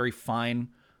wearing very fine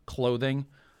clothing,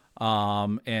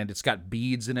 and it's got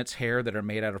beads in its hair that are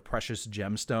made out of precious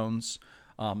gemstones.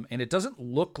 And it doesn't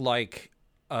look like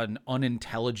an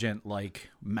unintelligent like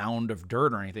mound of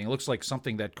dirt or anything. It looks like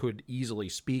something that could easily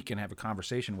speak and have a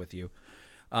conversation with you.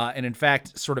 And in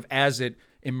fact, sort of as it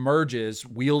emerges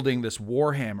wielding this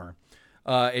warhammer,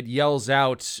 it yells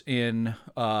out in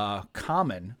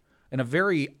common, in a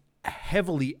very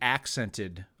heavily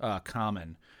accented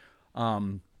common.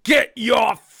 Get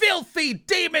your filthy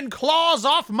demon claws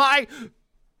off my...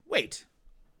 Wait,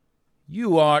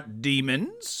 you aren't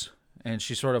demons? And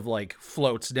she sort of like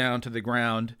floats down to the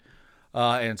ground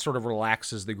and sort of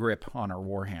relaxes the grip on her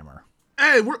warhammer.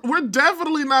 Hey, we're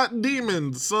definitely not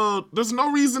demons, so there's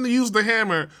no reason to use the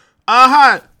hammer.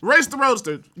 Hi, Race the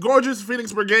Roaster, Gorgeous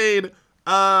Phoenix Brigade,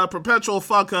 perpetual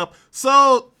fuck up.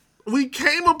 So we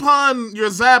came upon your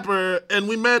zapper and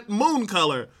we met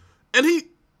Mooncolor, and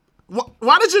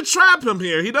why did you trap him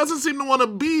here? He doesn't seem to want to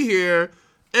be here,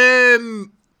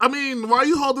 and I mean, why are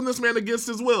you holding this man against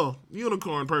his will,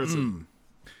 unicorn person?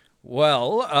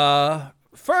 Well,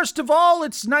 first of all,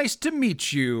 it's nice to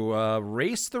meet you.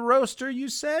 Race the Roaster, you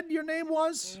said your name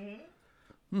was?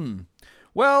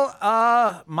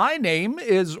 Well, my name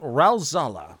is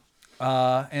Ralzala.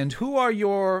 And who are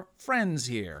your friends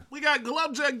here? We got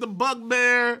Glubjack the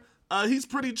Bugbear. He's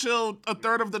pretty chill a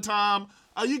third of the time.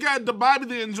 You got Debabi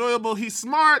the Enjoyable. He's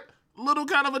smart, little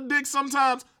kind of a dick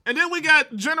sometimes. And then we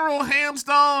got General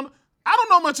Hamstone. I don't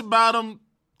know much about him.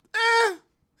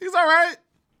 He's all right.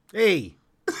 Hey,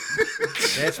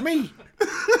 that's me.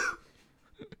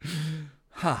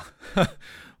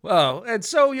 Well, and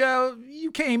so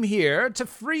you came here to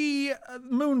free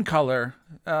Mooncolor.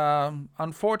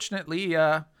 Unfortunately,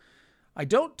 I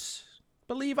don't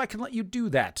believe I can let you do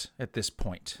that at this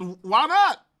point. Why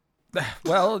not?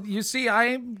 Well, you see,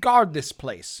 I guard this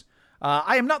place.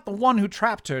 I am not the one who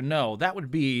trapped her, no. That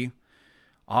would be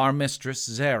our mistress,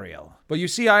 Zariel. But you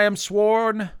see, I am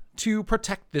sworn to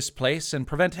protect this place and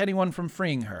prevent anyone from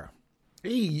freeing her.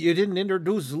 Hey, you didn't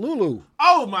introduce Lulu.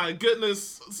 Oh my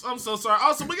goodness. I'm so sorry.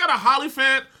 Also, we got a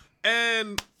Hollyphant,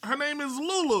 and her name is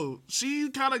Lulu. She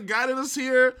kind of guided us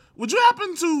here. Would you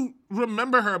happen to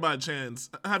remember her by chance?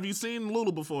 Have you seen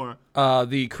Lulu before?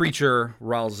 The creature,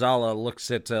 Ralzala,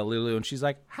 looks at Lulu and she's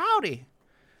like, howdy.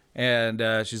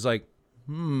 And she's like,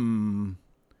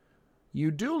 you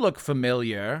do look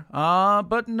familiar.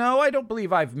 But no, I don't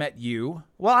believe I've met you.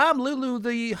 Well, I'm Lulu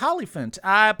the Hollyphant.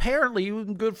 Apparently you're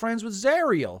good friends with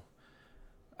Zariel.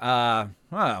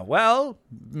 Well,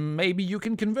 maybe you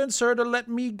can convince her to let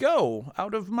me go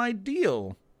out of my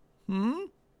deal.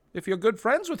 If you're good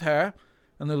friends with her.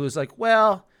 And Lulu's like,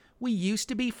 well, we used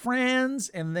to be friends,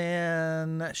 and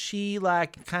then she,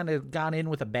 like, kind of got in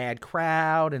with a bad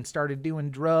crowd and started doing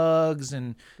drugs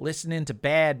and listening to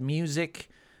bad music.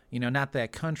 You know, not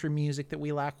that country music that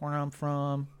we like where I'm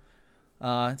from.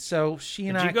 So she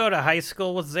and Did you go to high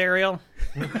school with Zariel?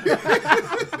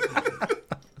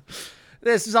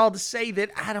 This is all to say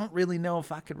that I don't really know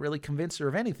if I could really convince her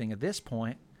of anything at this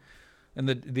point. And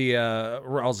the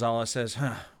Ralzala says,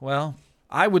 well,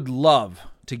 I would love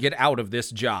to get out of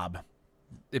this job.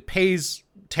 It pays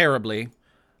terribly.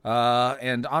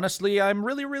 And honestly, I'm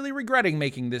really, really regretting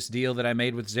making this deal that I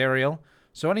made with Zariel.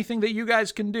 So anything that you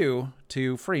guys can do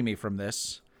to free me from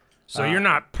this. So you're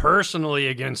not personally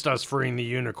against us freeing the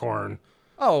unicorn.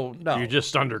 Oh, no. You're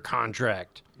just under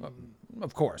contract.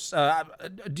 Of course.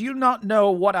 Do you not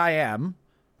know what I am?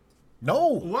 No.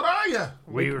 What are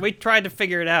you? We tried to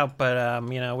figure it out, but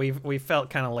we felt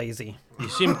kind of lazy. You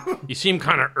seem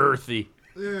kind of earthy.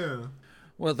 Yeah.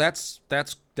 Well, that's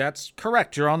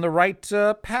correct. You're on the right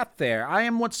path there. I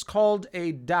am what's called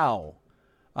a Dao.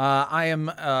 I am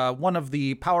one of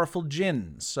the powerful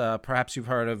jinns. Perhaps you've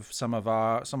heard of some of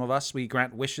us. We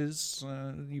grant wishes.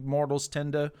 You mortals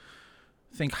tend to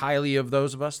think highly of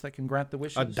those of us that can grant the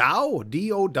wishes. A Dao?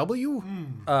 D-O-W?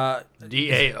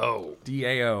 D-A-O.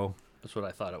 D-A-O. That's what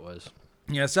I thought it was.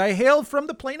 Yes, I hail from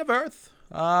the plane of Earth.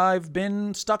 I've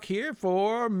been stuck here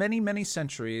for many, many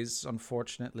centuries,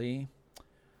 unfortunately.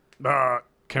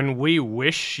 Can we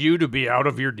wish you to be out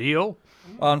of your deal?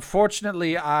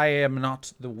 Unfortunately, I am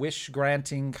not the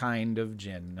wish-granting kind of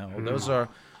jinn. No,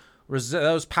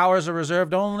 those powers are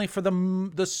reserved only for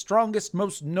the strongest,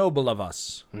 most noble of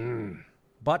us.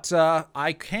 But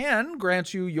I can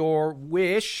grant you your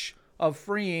wish of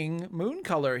freeing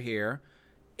Mooncolor here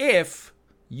if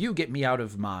you get me out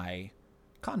of my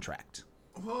contract.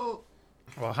 Well,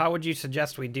 how would you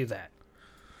suggest we do that?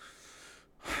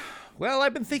 Well,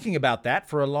 I've been thinking about that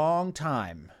for a long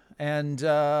time, and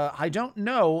I don't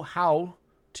know how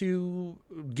to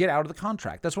get out of the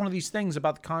contract. That's one of these things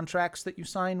about the contracts that you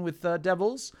sign with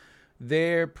devils.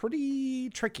 They're pretty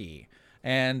tricky,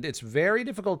 and it's very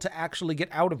difficult to actually get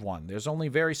out of one. There's only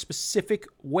very specific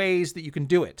ways that you can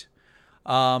do it.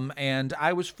 And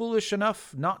I was foolish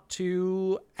enough not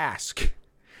to ask.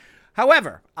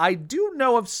 However, I do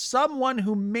know of someone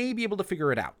who may be able to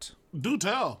figure it out. Do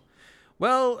tell.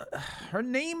 Well, her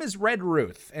name is Red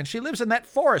Ruth, and she lives in that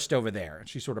forest over there. And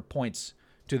she sort of points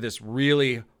to this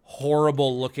really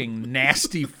horrible-looking,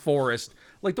 nasty forest,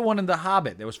 like the one in The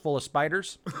Hobbit that was full of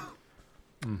spiders.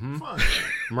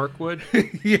 Mirkwood?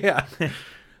 Yeah.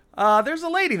 There's a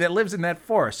lady that lives in that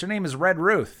forest. Her name is Red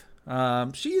Ruth.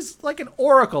 She's like an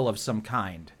oracle of some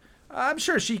kind. I'm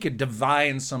sure she could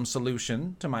divine some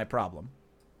solution to my problem.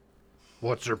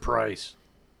 What's her price?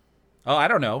 Oh, I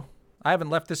don't know. I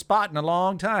haven't left this spot in a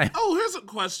long time. Oh, here's a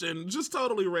question, just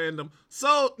totally random.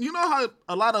 So, you know how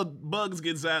a lot of bugs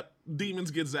get zapped, demons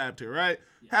get zapped here, right?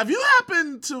 Have you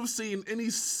happened to have seen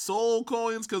any soul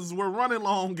coins? Because we're running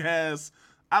low on gas.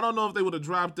 I don't know if they would have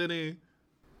dropped any.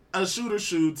 A shooter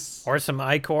shoots. Or some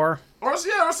Icor. Or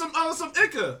some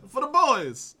Ica for the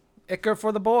boys. Ica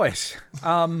for the boys.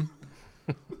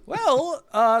 Well,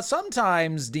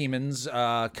 sometimes demons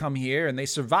come here and they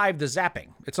survive the zapping.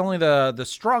 It's only the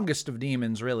strongest of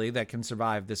demons, really, that can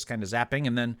survive this kind of zapping,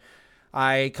 and then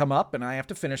I come up and I have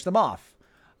to finish them off.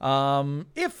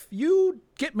 If you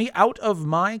get me out of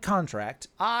my contract,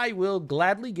 I will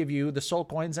gladly give you the soul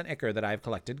coins and ichor that I've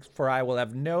collected, for I will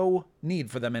have no need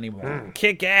for them anymore.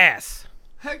 Kick ass.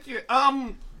 Heck yeah.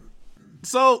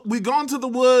 So we go into the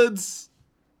woods,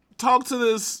 talk to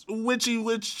this witchy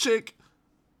witch chick,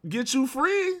 get you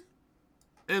free,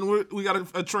 and we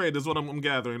got a trade is what I'm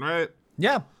gathering, right?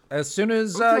 Yeah. As soon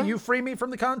as you free me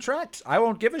from the contract, I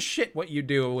won't give a shit what you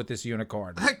do with this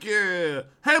unicorn. Heck yeah.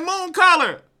 Hey,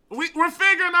 Mooncolor, we're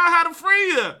figuring out how to free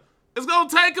you. It's gonna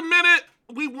take a minute.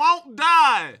 We won't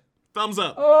die. Thumbs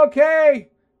up. Okay.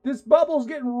 This bubble's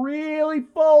getting really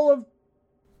full of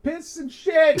piss and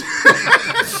shit.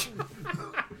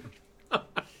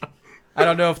 I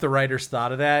don't know if the writers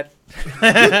thought of that.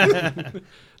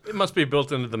 It must be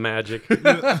built into the magic.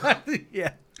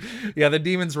 Yeah. Yeah, the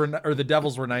demons were, or the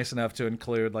devils were nice enough to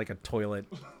include like a toilet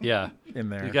in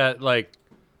there. You got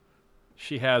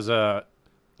she has a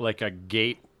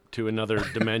gate to another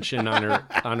dimension on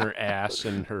her ass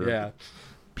and her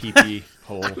pee-pee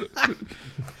hole.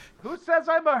 Who says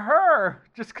I'm a her?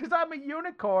 Just because I'm a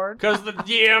unicorn. Because the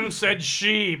DM said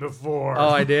she before. Oh,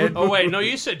 I did? Oh, wait. No,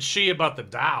 you said she about the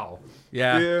Dow.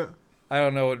 Yeah. I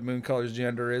don't know what Mooncolor's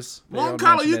gender is.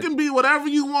 Mooncolor, you can be whatever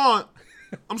you want.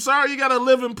 I'm sorry you gotta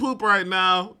live in poop right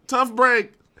now. Tough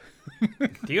break.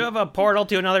 Do you have a portal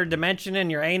to another dimension in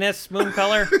your anus,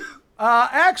 Mooncolor?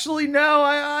 Actually, no.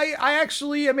 I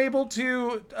actually am able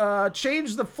to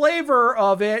change the flavor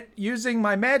of it using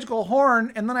my magical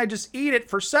horn, and then I just eat it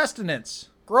for sustenance.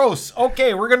 Gross.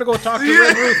 Okay, we're gonna go talk to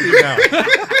Red Ruthie now.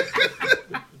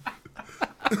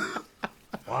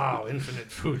 Wow,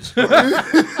 infinite foods.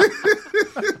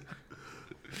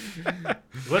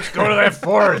 Let's go to that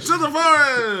forest. To the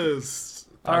forest.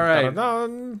 All right.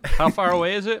 How far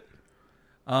away is it?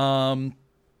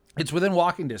 It's within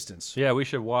walking distance. Yeah, we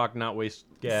should walk, not waste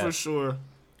gas. For sure.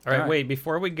 All right, wait,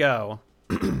 before we go,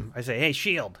 I say, hey,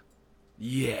 Shield.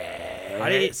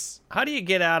 Yes. How do you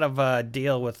get out of a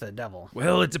deal with the devil?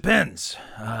 Well, it depends.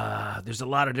 There's a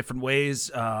lot of different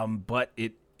ways, but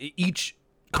each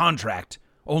contract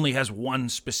only has one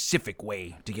specific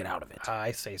way to get out of it.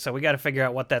 I see. So we got to figure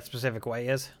out what that specific way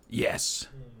is? Yes.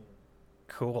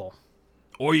 Cool.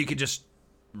 Or you could just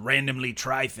randomly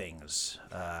try things.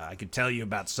 I could tell you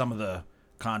about some of the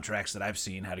contracts that I've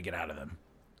seen, how to get out of them.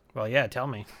 Well, yeah, tell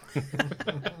me.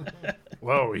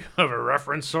 Whoa, you have a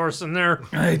reference source in there?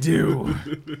 I do.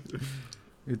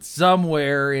 It's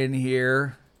somewhere in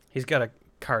here. He's got a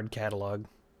card catalog.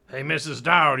 Hey, Mrs.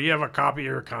 Dow, do you have a copy of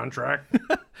your contract?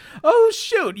 Oh,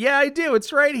 shoot. Yeah, I do.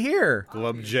 It's right here.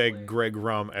 Glubjeg Greg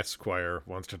Rum Esquire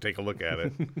wants to take a look at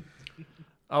it.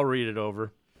 I'll read it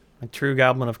over. A true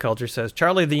goblin of culture says,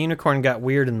 Charlie the Unicorn got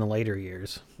weird in the later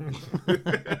years.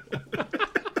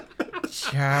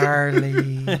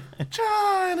 Charlie.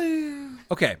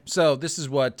 Okay, so this is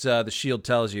what the shield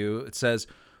tells you. It says,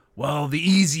 Well, the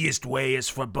easiest way is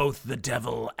for both the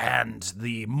devil and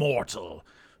the mortal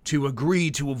to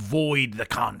agree to avoid the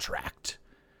contract.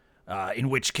 In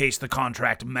which case the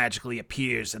contract magically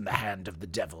appears in the hand of the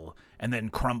devil and then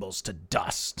crumbles to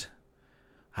dust.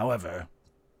 However,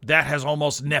 that has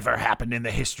almost never happened in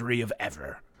the history of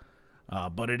ever.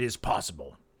 But it is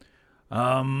possible.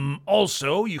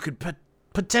 Also, you could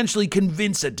potentially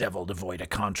convince a devil to void a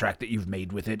contract that you've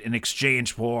made with it in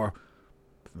exchange for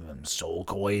soul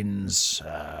coins,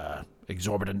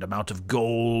 exorbitant amount of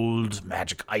gold,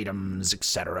 magic items,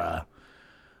 etc.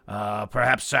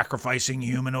 Perhaps sacrificing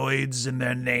humanoids in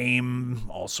their name,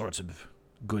 all sorts of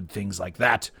good things like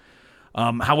that.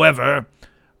 However,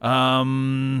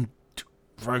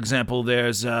 for example,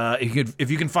 there's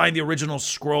if you can find the original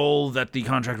scroll that the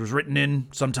contract was written in,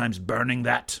 sometimes burning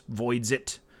that voids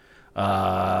it.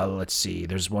 Let's see,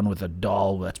 there's one with a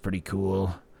doll, that's pretty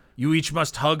cool. You each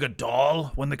must hug a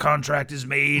doll when the contract is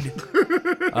made.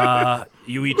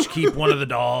 You each keep one of the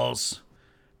dolls,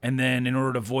 and then in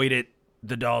order to void it,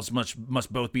 the dolls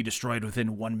must both be destroyed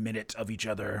within 1 minute of each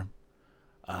other.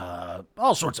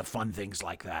 All sorts of fun things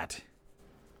like that.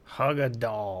 Hug a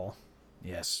doll.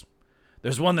 Yes.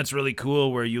 There's one that's really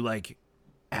cool where you,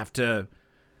 have to...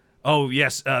 Oh,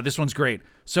 yes, this one's great.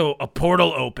 So a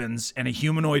portal opens, and a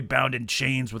humanoid bound in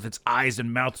chains with its eyes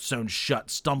and mouth sewn shut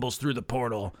stumbles through the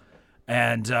portal,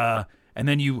 and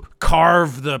then you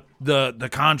carve the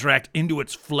contract into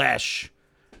its flesh,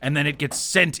 and then it gets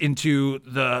sent into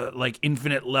the,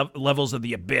 infinite levels of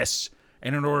the abyss.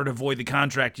 And in order to void the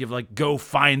contract, you have go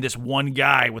find this one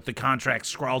guy with the contract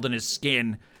scrawled in his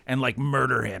skin and,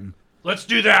 murder him. Let's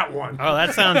do that one. Oh,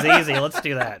 that sounds easy. Let's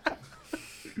do that.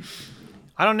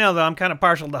 I don't know, though. I'm kind of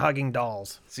partial to hugging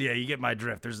dolls. So yeah, you get my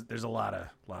drift. There's a lot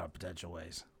of potential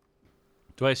ways.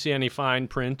 Do I see any fine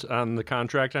print on the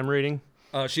contract I'm reading?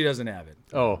 She doesn't have it.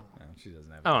 Oh. No, she doesn't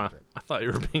have it. Oh, I thought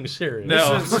you were being serious.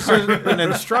 No. This is an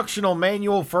instructional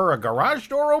manual for a garage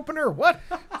door opener? What?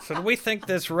 So do we think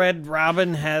this Red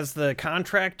Robin has the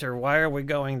contract, or why are we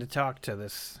going to talk to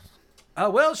this?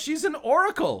 Well, she's an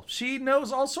oracle. She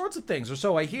knows all sorts of things, or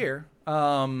so I hear.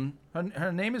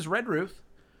 Her name is Red Ruth.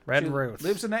 Red She Ruth.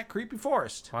 lives in that creepy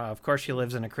forest. Wow, of course she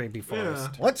lives in a creepy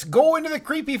forest. Let's go into the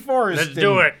creepy forest. Let's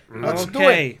do it. Let's do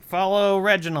Okay, it. follow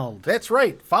Reginald. That's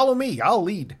right. Follow me. I'll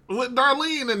lead. With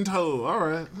Darlene in tow. All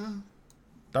right.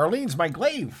 Darlene's my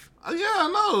glaive. Yeah,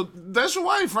 I know. That's your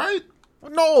wife, right?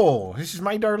 No, this is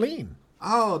my Darlene.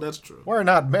 Oh, that's true. We're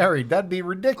not married. That'd be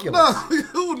ridiculous. No,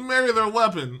 who would marry their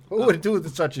weapon? Who would do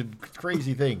such a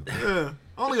crazy thing? Yeah,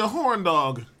 only a horn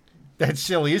dog. That's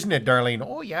silly, isn't it, Darlene?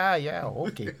 Oh, yeah,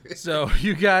 okay. So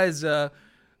you guys go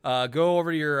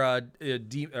over to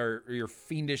your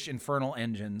fiendish infernal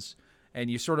engines, and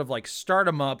you sort of start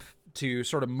them up to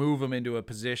sort of move them into a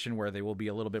position where they will be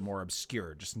a little bit more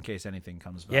obscure, just in case anything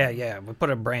comes by. Yeah, we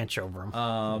put a branch over him.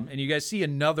 And you guys see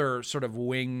another sort of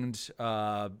winged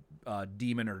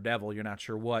demon or devil, you're not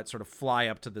sure what, sort of fly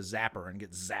up to the zapper and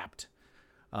get zapped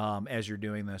as you're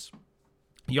doing this.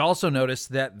 You also notice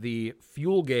that the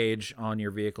fuel gauge on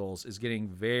your vehicles is getting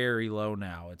very low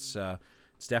now. It's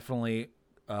definitely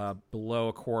below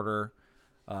a quarter.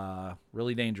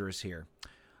 Really dangerous here.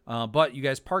 But you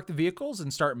guys park the vehicles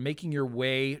and start making your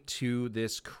way to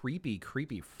this creepy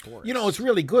forest. You know, it's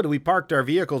really good we parked our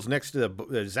vehicles next to the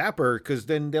zapper, because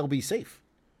then they'll be safe.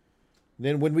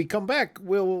 Then when we come back,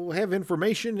 we'll have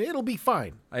information. It'll be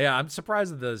fine. Yeah, I'm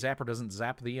surprised that the zapper doesn't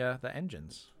zap the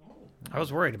engines. I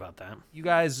was worried about that. You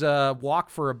guys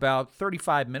walk for about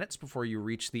 35 minutes before you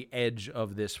reach the edge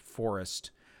of this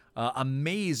forest. A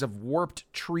maze of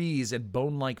warped trees and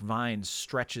bone-like vines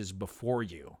stretches before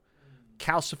you.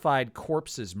 Calcified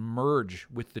corpses merge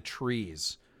with the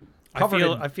trees.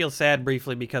 I feel sad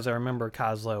briefly because I remember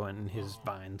Kozlo and his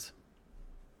vines.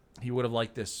 He would have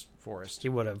liked this forest. He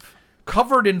would have.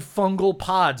 Covered in fungal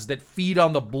pods that feed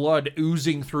on the blood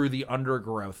oozing through the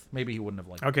undergrowth. Maybe he wouldn't have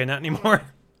liked it. Okay, not anymore.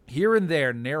 Here and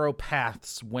there, narrow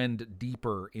paths wend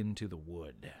deeper into the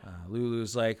wood.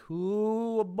 Lulu's like,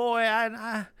 ooh, boy,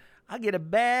 I get a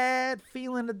bad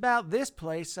feeling about this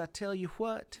place, I tell you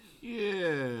what.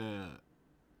 Yeah.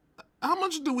 How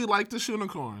much do we like this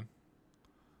unicorn?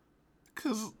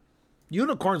 Because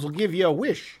unicorns will give you a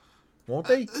wish, won't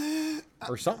they?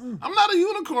 Or something? I'm not a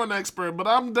unicorn expert, but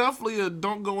I'm definitely a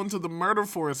don't go into the murder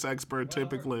forest expert,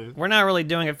 typically. We're not really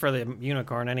doing it for the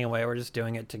unicorn anyway. We're just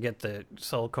doing it to get the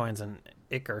soul coins and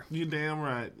ichor. You damn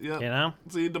right. Yep. You know?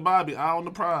 See, the Bobby, eye on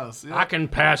the prize. Yep. I can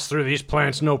pass through these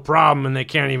plants no problem, and they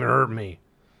can't even hurt me.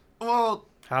 Well,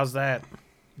 how's that?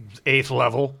 8th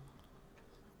level.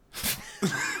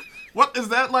 What is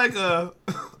that like a?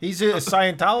 He's a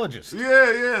Scientologist.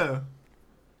 Yeah.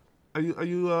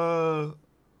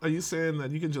 Are you saying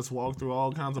that you can just walk through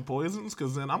all kinds of poisons?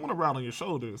 Because then I'm gonna ride on your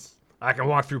shoulders. I can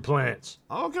walk through plants.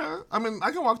 Okay. I mean,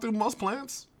 I can walk through most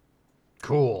plants.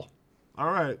 Cool.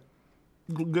 All right.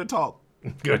 Good talk.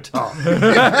 Good talk.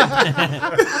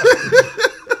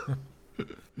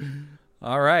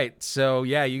 All right, so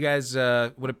yeah, you guys,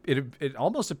 it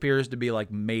almost appears to be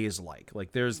like maze-like.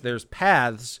 Like there's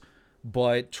paths,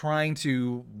 but trying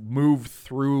to move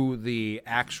through the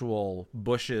actual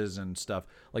bushes and stuff,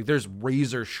 like there's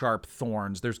razor-sharp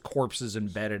thorns. There's corpses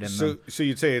embedded in them. So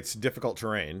you'd say it's difficult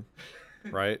terrain,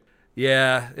 right?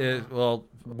 Yeah, well,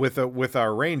 With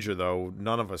our ranger though,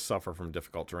 none of us suffer from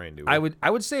difficult terrain, do we? I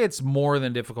would say it's more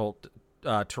than difficult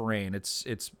terrain. It's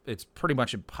pretty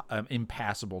much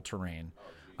impassable terrain.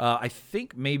 I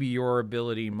think maybe your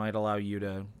ability might allow you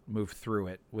to move through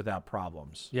it without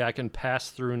problems. Yeah, I can pass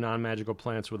through non-magical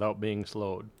plants without being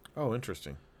slowed. Oh,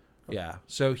 interesting. Yeah,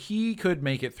 so he could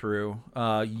make it through.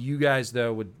 You guys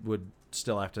though would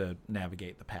still have to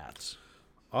navigate the paths.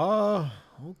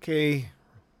 Okay.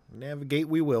 Navigate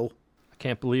we will. I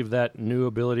can't believe that new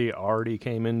ability already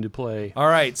came into play. All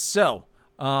right, so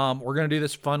we're gonna do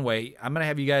this fun way. I'm gonna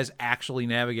have you guys actually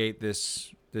navigate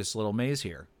this little maze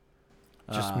here.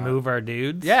 Just move our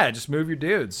dudes? Yeah, just move your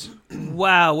dudes.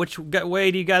 Wow, which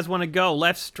way do you guys want to go?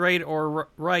 Left, straight, or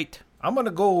right? I'm going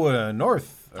to go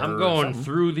north. I'm or going something.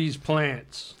 through these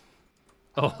plants.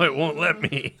 Oh, it won't let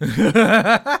me.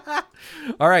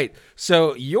 All right,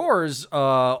 so yours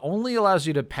only allows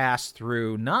you to pass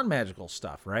through non-magical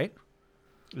stuff, right?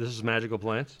 This is magical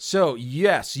plants? So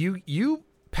yes, you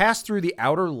pass through the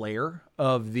outer layer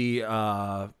of the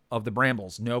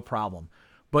brambles, no problem.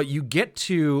 But you get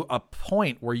to a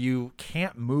point where you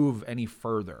can't move any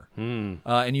further.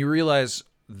 And you realize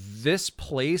this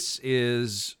place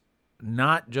is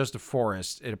not just a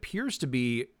forest. It appears to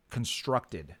be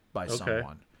constructed by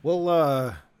someone.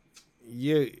 Well,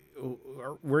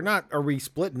 we're not. Are we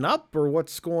splitting up or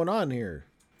what's going on here?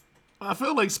 I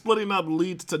feel like splitting up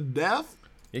leads to death.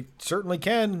 It certainly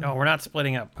can. No, we're not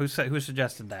splitting up. Who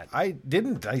suggested that? I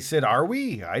didn't. I said, are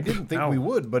we? I didn't think No. we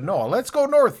would, but no. Let's go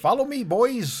north. Follow me,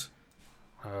 boys.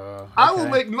 I will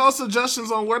make no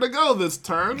suggestions on where to go this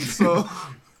turn, so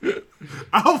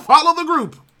I'll follow the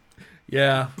group.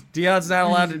 Yeah, Dion's not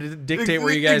allowed to dictate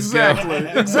where you guys exactly,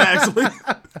 go. Exactly.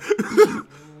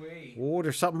 Oh,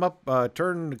 there's something up.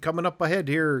 Turn coming up ahead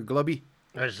here, Glubby.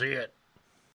 I see it.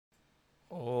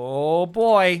 Oh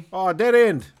boy. Oh, dead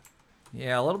end.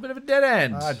 Yeah, a little bit of a dead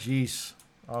end. Ah, jeez.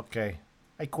 Okay,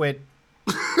 I quit.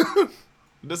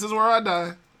 This is where I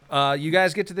die. You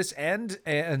guys get to this end,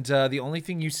 and the only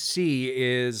thing you see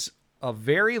is a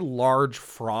very large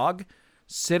frog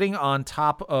sitting on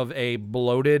top of a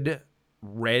bloated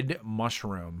red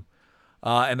mushroom.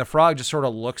 And the frog just sort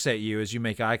of looks at you as you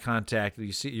make eye contact.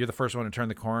 You see, you're the first one to turn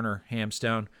the corner,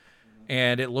 Hamstone,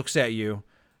 and it looks at you,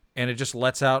 and it just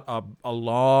lets out a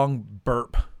long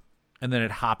burp, and then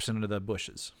it hops into the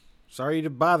bushes. Sorry to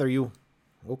bother you.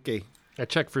 Okay. I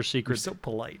check for secret. So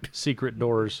polite. Secret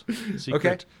doors. Secret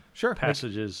Okay, sure.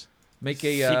 passages. Make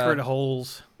a Secret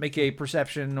holes. Make a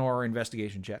perception or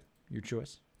investigation check. Your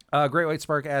choice. Great White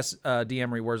Spark asks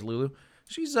DM where's Lulu.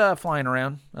 She's flying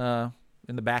around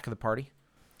in the back of the party.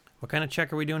 What kind of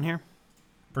check are we doing here?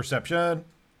 Perception.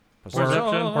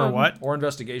 Or what? Or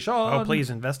investigation. Oh, please,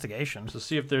 investigation. To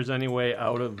see if there's any way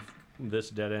out of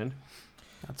this dead end.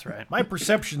 That's right. My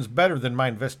perception's better than my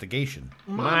investigation.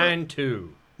 Mine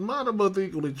too. Mine are both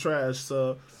equally trash,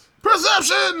 so.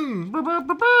 Perception!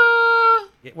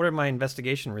 What are my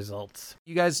investigation results?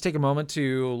 You guys take a moment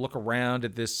to look around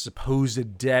at this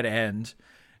supposed dead end,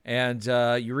 and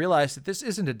you realize that this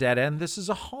isn't a dead end. This is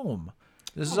a home.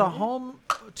 This is a home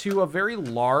to a very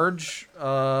large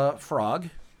frog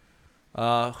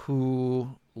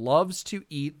who loves to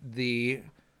eat the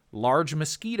large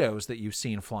mosquitoes that you've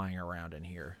seen flying around in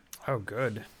here. Oh,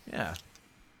 good. Yeah.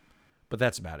 But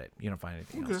that's about it. You don't find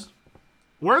anything else.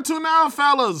 Where to now,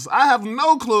 fellas? I have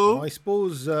no clue. Well, I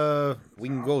suppose we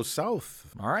can go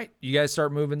south. All right. You guys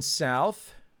start moving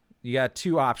south. You got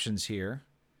two options here.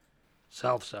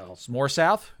 South. More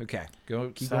south? Okay. Keep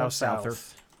going South. souther.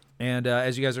 And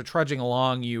as you guys are trudging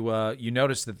along, you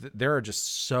notice that there are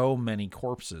just so many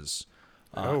corpses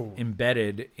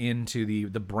embedded into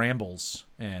the brambles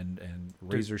and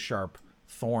razor sharp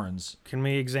thorns. Can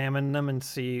we examine them and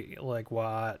see like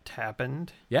what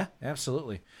happened? Yeah,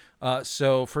 absolutely.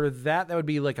 So for that would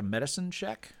be like a medicine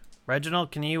check.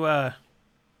 Reginald, can you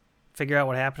figure out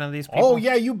what happened to these people? Oh,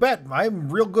 yeah, you bet. I'm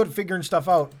real good at figuring stuff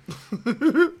out.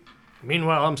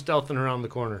 Meanwhile, I'm stealthing around the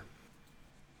corner.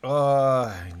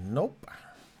 Nope.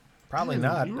 Probably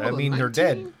Man, not. you I rolled a mean, they're 19?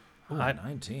 dead. Ooh,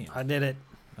 19. I did it.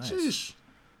 Sheesh.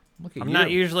 Look at I'm you. not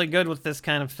usually good with this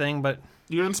kind of thing, but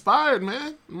You're inspired,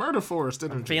 man. Murder Forest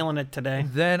I'm energy. feeling it today.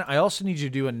 Then I also need you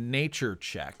to do a nature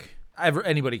check.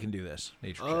 Anybody can do this.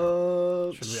 Nature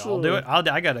check. Should we all do it?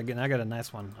 I got a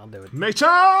nice one. I'll do it.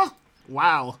 Nature!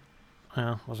 Wow.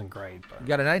 Well, wasn't great, but You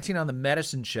got a 19 on the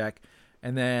medicine check,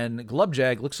 and then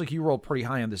Glubjag, looks like you rolled pretty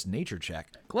high on this nature check.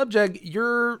 Glubjag,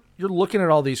 you're looking at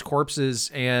all these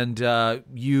corpses, and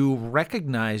you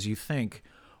recognize, you think,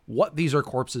 what these are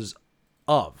corpses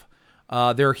of.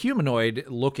 They're humanoid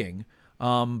looking,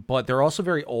 but they're also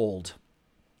very old.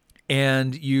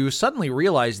 And you suddenly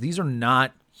realize these are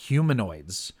not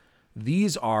humanoids.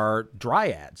 These are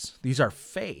dryads. These are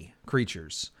fae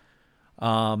creatures.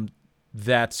 That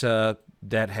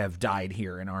have died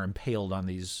here and are impaled on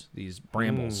these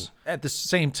brambles. At the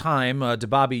same time,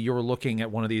 Dababi, you're looking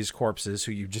at one of these corpses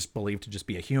who you just believe to just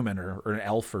be a human or an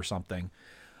elf or something.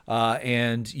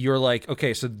 And you're like,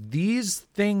 okay, so these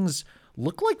things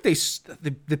look like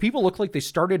the people look like they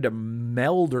started to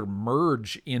meld or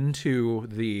merge into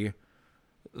these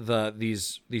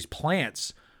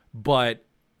plants, but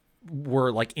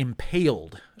were like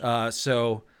impaled.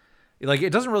 So like,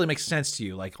 it doesn't really make sense to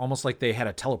you, like almost like they had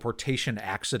a teleportation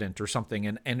accident or something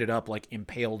and ended up like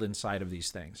impaled inside of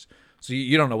these things. So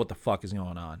you don't know what the fuck is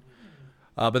going on.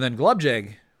 But then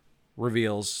Glubjag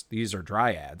reveals these are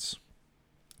dryads.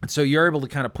 And so you're able to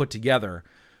kind of put together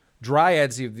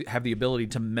dryads have the ability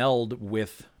to meld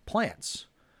with plants.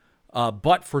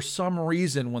 But for some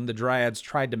reason, when the dryads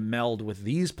tried to meld with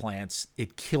these plants,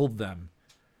 it killed them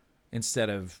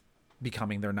instead of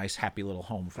becoming their nice, happy little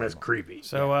home for That's them. creepy.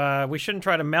 So we shouldn't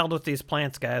try to meld with these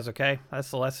plants, guys, okay? That's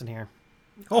the lesson here.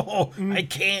 Oh, I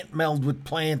can't meld with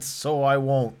plants, so I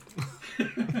won't.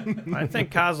 I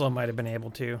think Kozlo might have been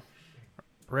able to.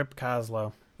 Rip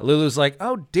Kozlo. Lulu's like,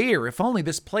 oh dear, if only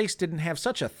this place didn't have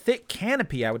such a thick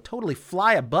canopy, I would totally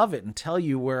fly above it and tell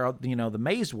you where, the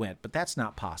maze went, but that's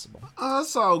not possible.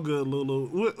 It's all good,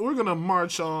 Lulu. We're going to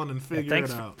march on and figure it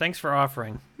out. Thanks for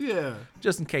offering. Yeah.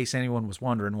 Just in case anyone was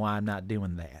wondering why I'm not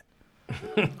doing that.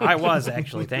 I was,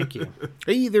 actually. Thank you.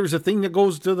 Hey, there's a thing that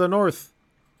goes to the north,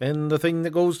 and the thing that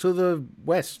goes to the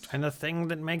west. And the thing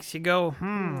that makes you go,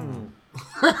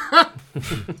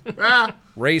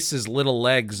 Race's little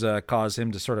legs cause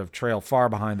him to sort of trail far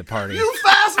behind the party. You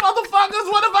fast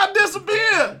motherfuckers, what if I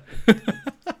disappear?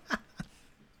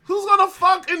 Who's gonna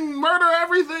fuck and murder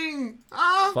everything?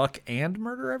 Fuck and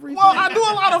murder everything? Well, I do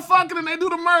a lot of fucking and they do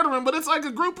the murdering, but it's like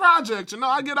a group project.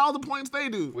 I get all the points they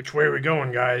do. Which way are we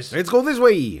going, guys? Let's go this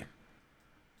way.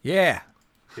 Yeah.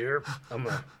 Here,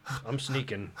 I'm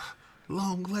sneaking.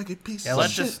 Long-legged piece yeah, of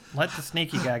let shit. the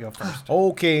sneaky guy go first.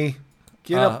 Okay.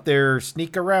 Get up there,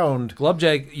 sneak around.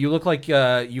 Glubjag, you look like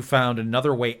you found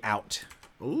another way out.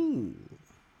 Ooh.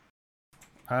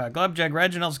 Glubjag,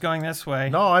 Reginald's going this way.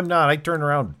 No, I'm not. I turn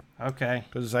around. Okay.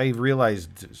 Because I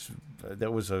realized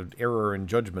that was an error in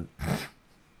judgment.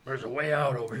 There's a way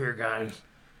out over here, guys.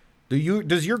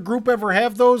 Does your group ever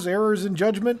have those errors in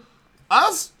judgment?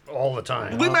 Us? All the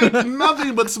time. We make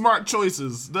nothing but smart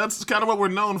choices. That's kind of what we're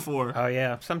known for. Oh,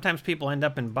 yeah. Sometimes people end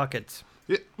up in buckets.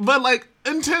 Yeah, but like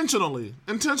intentionally.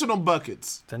 Intentional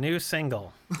buckets. The new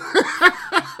single.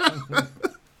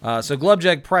 So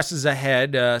Glubjag presses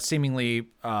ahead, seemingly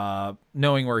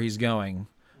knowing where he's going,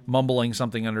 mumbling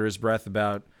something under his breath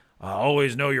about,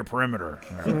 always know your perimeter.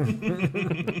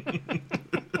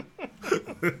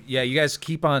 Yeah, you guys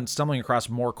keep on stumbling across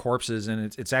more corpses,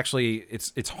 and it's actually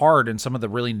hard in some of the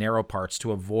really narrow parts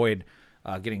to avoid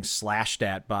getting slashed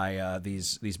at by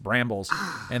these brambles.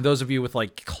 And those of you with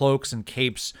like cloaks and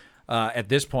capes at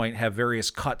this point have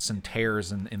various cuts and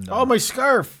tears in them. Oh, my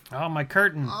scarf. Oh, my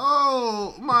curtain.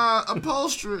 Oh, my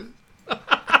upholstery.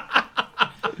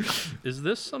 Is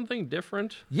this something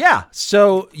different? Yeah.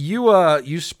 So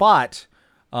you spot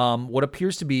what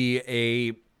appears to be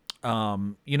a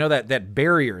that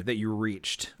barrier that you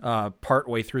reached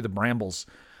partway through the brambles.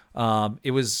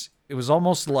 It was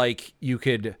almost like you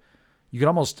could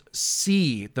almost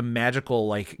see the magical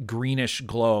like greenish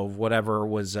glow of whatever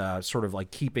was sort of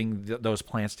like keeping those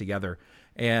plants together.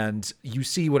 And you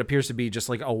see what appears to be just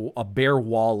like a bare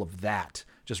wall of that,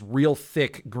 just real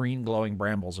thick green glowing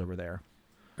brambles over there.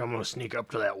 I'm gonna sneak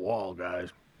up to that wall, guys.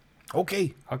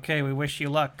 Okay. Okay, we wish you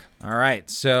luck. All right.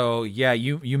 So yeah,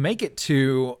 you make it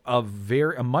to a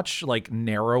much like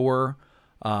narrower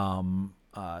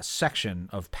section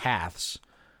of paths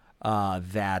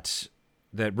that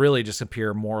really just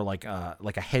appear more like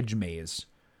a hedge maze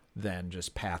than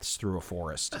just paths through a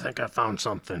forest. I think I found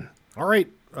something. All right.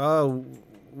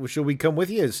 Shall we come with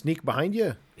you? Sneak behind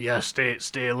you? Yeah,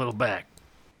 stay a little back.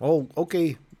 Oh,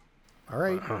 okay. All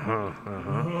right.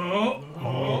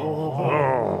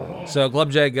 So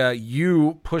Glubjag,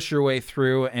 you push your way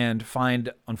through and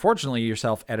find, unfortunately,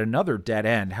 yourself at another dead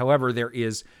end. However, there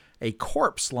is a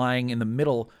corpse lying in the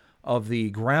middle of the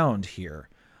ground here.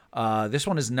 This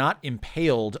one is not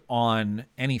impaled on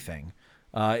anything.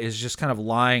 is just kind of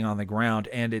lying on the ground,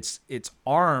 and its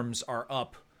arms are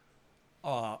up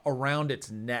around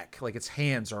its neck, like its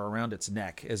hands are around its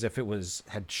neck, as if it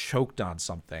had choked on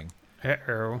something.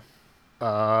 Uh-oh.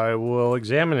 I will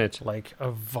examine it. Like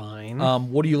a vine.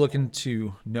 What are you looking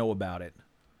to know about it,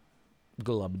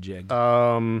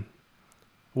 Glubjig?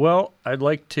 Well, I'd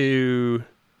like to,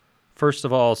 first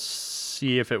of all,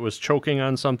 see if it was choking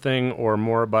on something or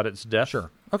more about its death.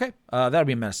 Sure. Okay. That'll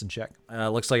be a medicine check.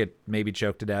 Looks like it maybe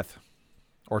choked to death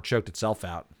or choked itself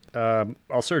out.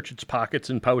 I'll search its pockets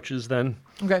and pouches then.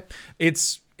 Okay.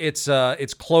 Its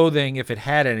clothing, if it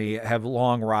had any, have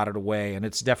long rotted away, and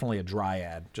it's definitely a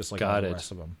dryad, just like all the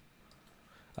rest of them.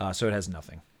 So it has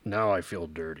nothing. Now I feel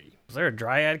dirty. Is there a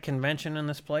dryad convention in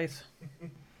this place?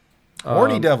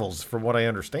 Horny devils, from what I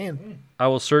understand. I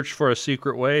will search for a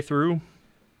secret way through.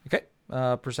 Okay.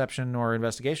 Perception or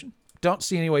investigation? Don't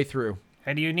see any way through.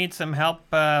 Hey, do you need some help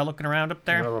looking around up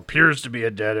there? Well, appears to be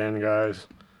a dead end, guys.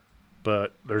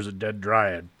 But there's a dead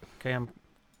dryad. Okay, I'm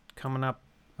coming up.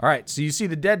 All right, so you see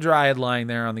the dead dryad lying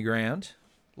there on the ground.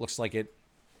 Looks like it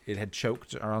had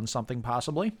choked on something,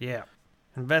 possibly. Yeah.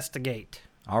 Investigate.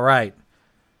 All right.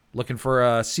 Looking for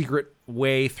a secret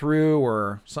way through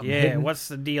or something hidden? Yeah, what's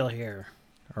the deal here?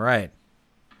 All right.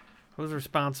 Who's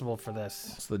responsible for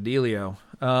this? It's the dealio.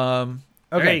 Okay.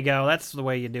 There you go. That's the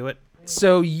way you do it.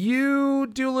 So you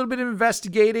do a little bit of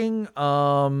investigating.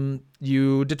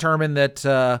 You determine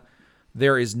that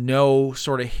there is no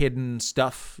sort of hidden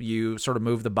stuff. You sort of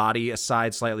move the body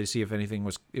aside slightly to see if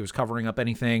it was covering up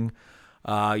anything.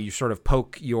 You sort of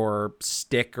poke your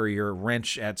stick or your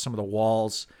wrench at some of the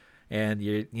walls, and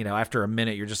you know after a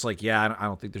minute you're just like, yeah, I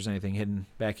don't think there's anything hidden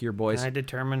back here, boys. Can I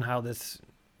determine how this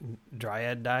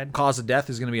dryad died? Cause of death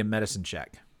is going to be a medicine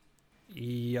check.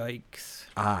 Yikes.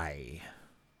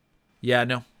 Yeah,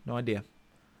 no idea.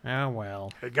 Oh,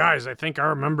 well. Hey, guys, I think I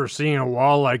remember seeing a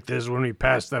wall like this when we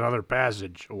passed that other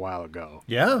passage a while ago.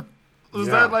 Yeah. Is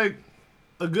that like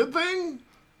a good thing?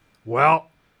 Well,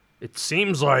 it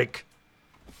seems like...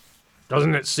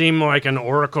 Doesn't it seem like an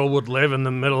oracle would live in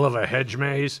the middle of a hedge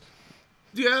maze?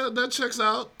 Yeah, that checks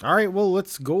out. All right, well,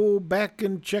 let's go back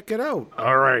and check it out.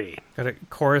 All right. Got a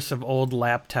chorus of old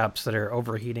laptops that are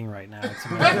overheating right now. It's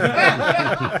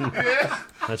amazing.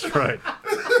 That's right.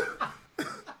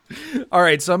 All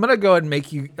right, so I'm gonna go ahead and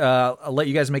make you. I'll let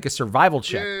you guys make a survival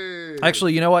check. Yay.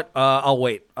 Actually, you know what? I'll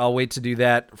wait. I'll wait to do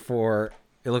that for.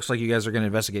 It looks like you guys are gonna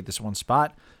investigate this one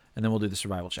spot, and then we'll do the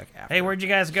survival check after. Hey, where'd you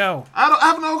guys go? I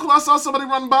have no clue. I saw somebody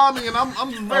run by me, and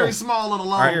I'm very small and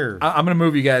alone. Here. I'm gonna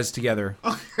move you guys together.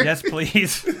 Yes,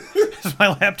 please. My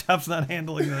laptop's not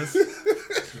handling this.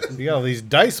 You got all these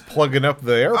dice plugging up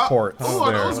the airport. Oh,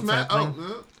 are there. those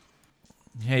oh,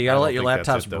 Yeah, you gotta let your think that's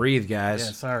laptops it, though. breathe, guys.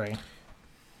 Yeah, sorry.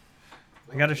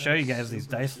 I got to show you guys these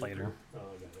dice later.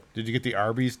 Did you get the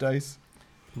Arby's dice?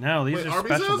 No, these Wait, are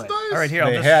Arby's special has dice. dice? All right, here, I'll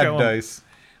They just had show 'em. dice.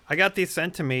 I got these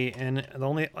sent to me, and the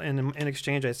only in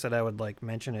exchange, I said I would like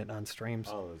mention it on streams.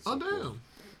 Oh, damn.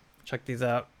 Check these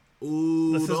out.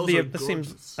 Ooh, This is those the. are This seems.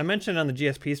 gorgeous. I mentioned it on the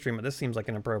GSP stream, but this seems like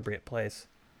an appropriate place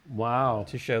Wow.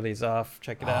 to show these off.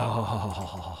 Check it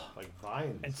out. Like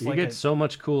vines. It's You like get so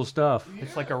much cool stuff.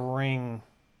 it's like a ring.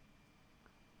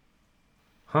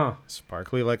 Huh.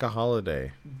 Sparkly like a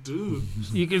holiday. Dude.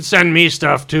 You can send me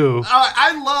stuff, too.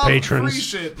 I love Patrons. free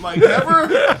shit. Like,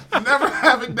 never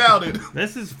having doubted.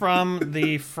 This is from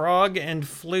the Frog and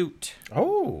Flute.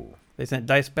 Oh. They sent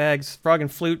dice bags.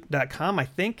 Frogandflute.com, I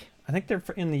think. I think they're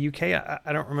in the UK.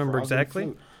 I don't remember Frog and exactly.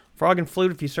 Flute. Frog and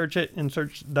Flute, if you search it and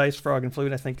search dice Frog and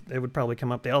Flute, I think they would probably come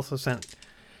up. They also sent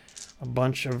a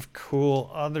bunch of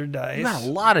cool other dice. You got a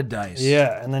lot of dice.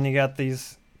 Yeah, and then you got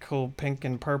these cool pink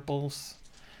and purples.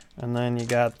 And then you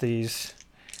got these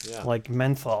like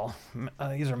menthol.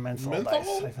 These are menthol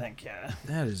dice, I think, yeah.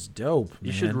 That is dope.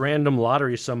 You should random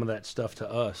lottery some of that stuff to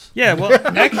us. Yeah, well,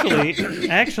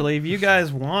 actually, if you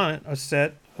guys want a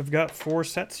set, I've got 4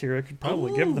 sets here. I could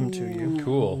probably give them to you.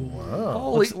 Cool.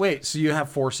 Holy, wait, so you have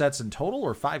 4 sets in total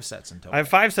or 5 sets in total? I have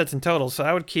 5 sets in total, so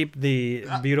I would keep the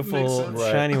beautiful makes sense.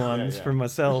 shiny ones for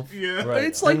myself. Yeah. Right.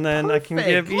 It's like and then I can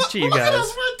perfect. give each of you Look at guys.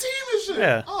 us, we're a team and shit.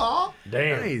 Yeah. Aw.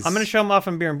 Damn. Nice. I'm going to show them off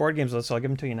on beer and board games, though, so I'll give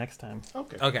them to you next time.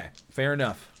 Okay, fair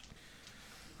enough.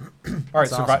 All right,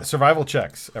 That's awesome. survival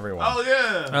checks, everyone. Oh,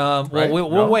 yeah. Well, Right? we'll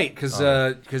No? wait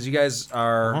because you guys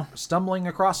are stumbling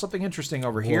across something interesting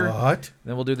over here. What?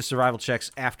 Then we'll do the survival checks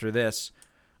after this.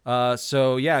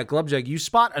 So yeah, Glubjug, you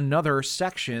spot another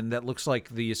section that looks like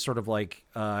the sort of like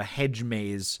hedge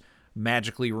maze,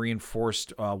 magically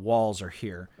reinforced walls are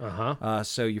here.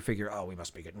 So you figure, oh, we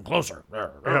must be getting closer.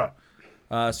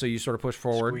 Yeah. So you sort of push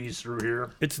forward. Squeeze through here.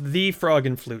 It's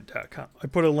thefrogandflute.com. I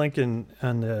put a link in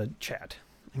the chat.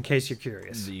 in case you're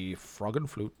curious.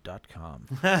 TheFrogandFlute.com.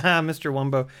 Mr.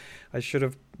 Wumbo, I should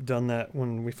have done that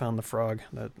when we found the frog.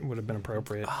 That would have been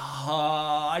appropriate.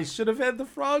 I should have had the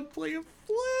frog play a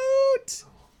flute.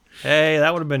 Hey,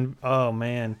 that would have been. Oh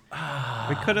man,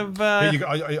 we could have.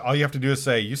 All you have to do is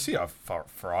say, "You see a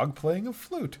frog playing a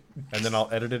flute," and then I'll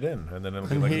edit it in, and then it'll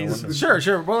be like no wonder.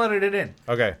 Sure, we'll edit it in.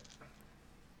 Okay.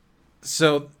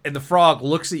 So, and the frog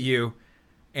looks at you,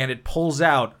 and it pulls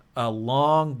out a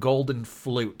long golden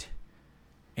flute.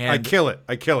 And I kill it.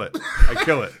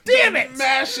 Damn it!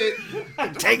 Mash it.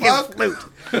 Take his flute.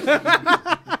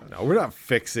 No, we're not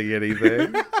fixing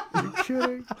anything. Are you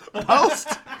kidding? Post.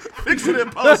 Fix it in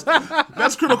post.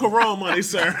 That's Critical Role money,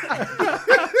 sir.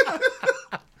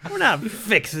 We're not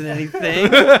fixing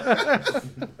anything.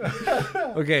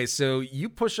 Okay, so you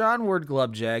push onward,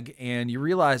 Glubjag, and you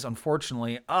realize,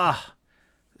 unfortunately,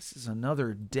 this is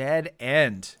another dead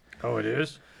end. Oh, it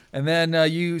is? And then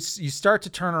you start to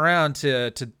turn around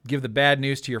to give the bad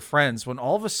news to your friends when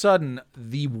all of a sudden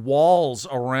the walls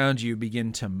around you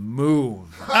begin to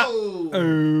move.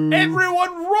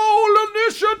 Everyone roll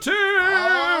initiative!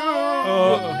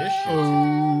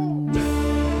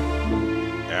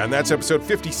 And that's episode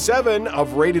 57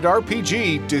 of Rated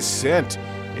RPG Descent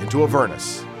into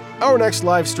Avernus. Our next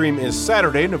live stream is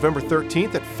Saturday, November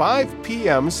 13th at 5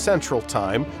 p.m. Central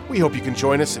Time. We hope you can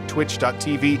join us at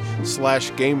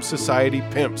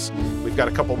twitch.tv/GameSocietyPimps. We've got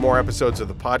a couple more episodes of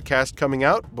the podcast coming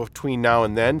out between now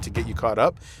and then to get you caught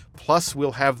up. Plus,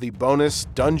 we'll have the bonus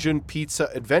Dungeon Pizza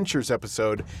Adventures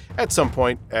episode at some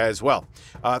point as well.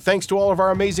 Thanks to all of our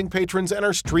amazing patrons and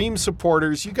our stream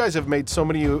supporters. You guys have made so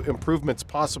many improvements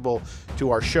possible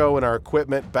to our show and our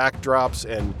equipment, backdrops,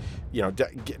 and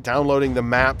downloading the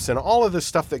maps and all of the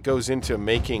stuff that goes into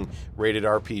making Rated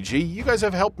RPG. You guys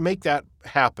have helped make that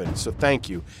happen, so thank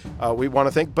you. We want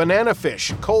to thank Banana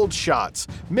Fish, Cold Shots,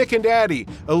 Mick and Daddy,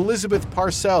 Elizabeth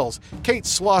Parcells, Kate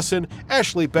Slauson,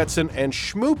 Ashley Betson, and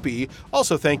Schmoopy.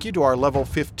 Also thank you to our level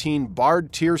 15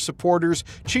 Bard tier supporters,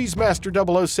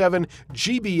 Cheesemaster007,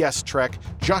 GBS Trek,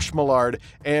 Josh Millard,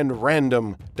 and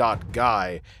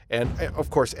Random.Guy. And of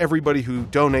course, everybody who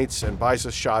donates and buys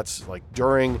us shots like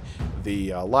during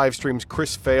the live streams.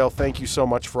 Chris Fail, thank you so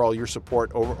much for all your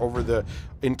support over the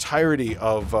entirety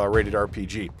of Rated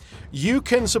RPG. You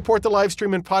can support the live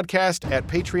stream and podcast at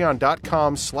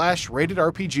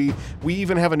patreon.com/ratedrpg. We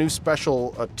even have a new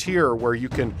special tier where you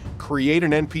can create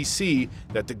an NPC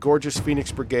that the gorgeous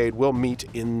Phoenix Brigade will meet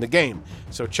in the game.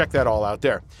 So check that all out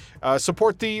there.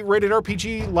 Support the Rated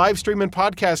RPG live stream and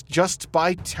podcast just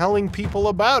by telling people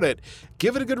about it.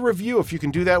 Give it a good review if you can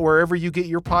do that wherever you get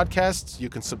your podcasts. You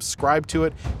can subscribe to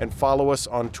it and follow us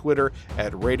on Twitter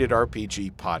at Rated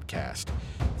RPG Podcast.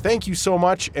 Thank you so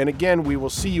much, and again, we will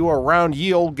see you around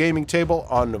Ye Olde Gaming Table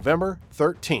on November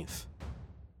 13th.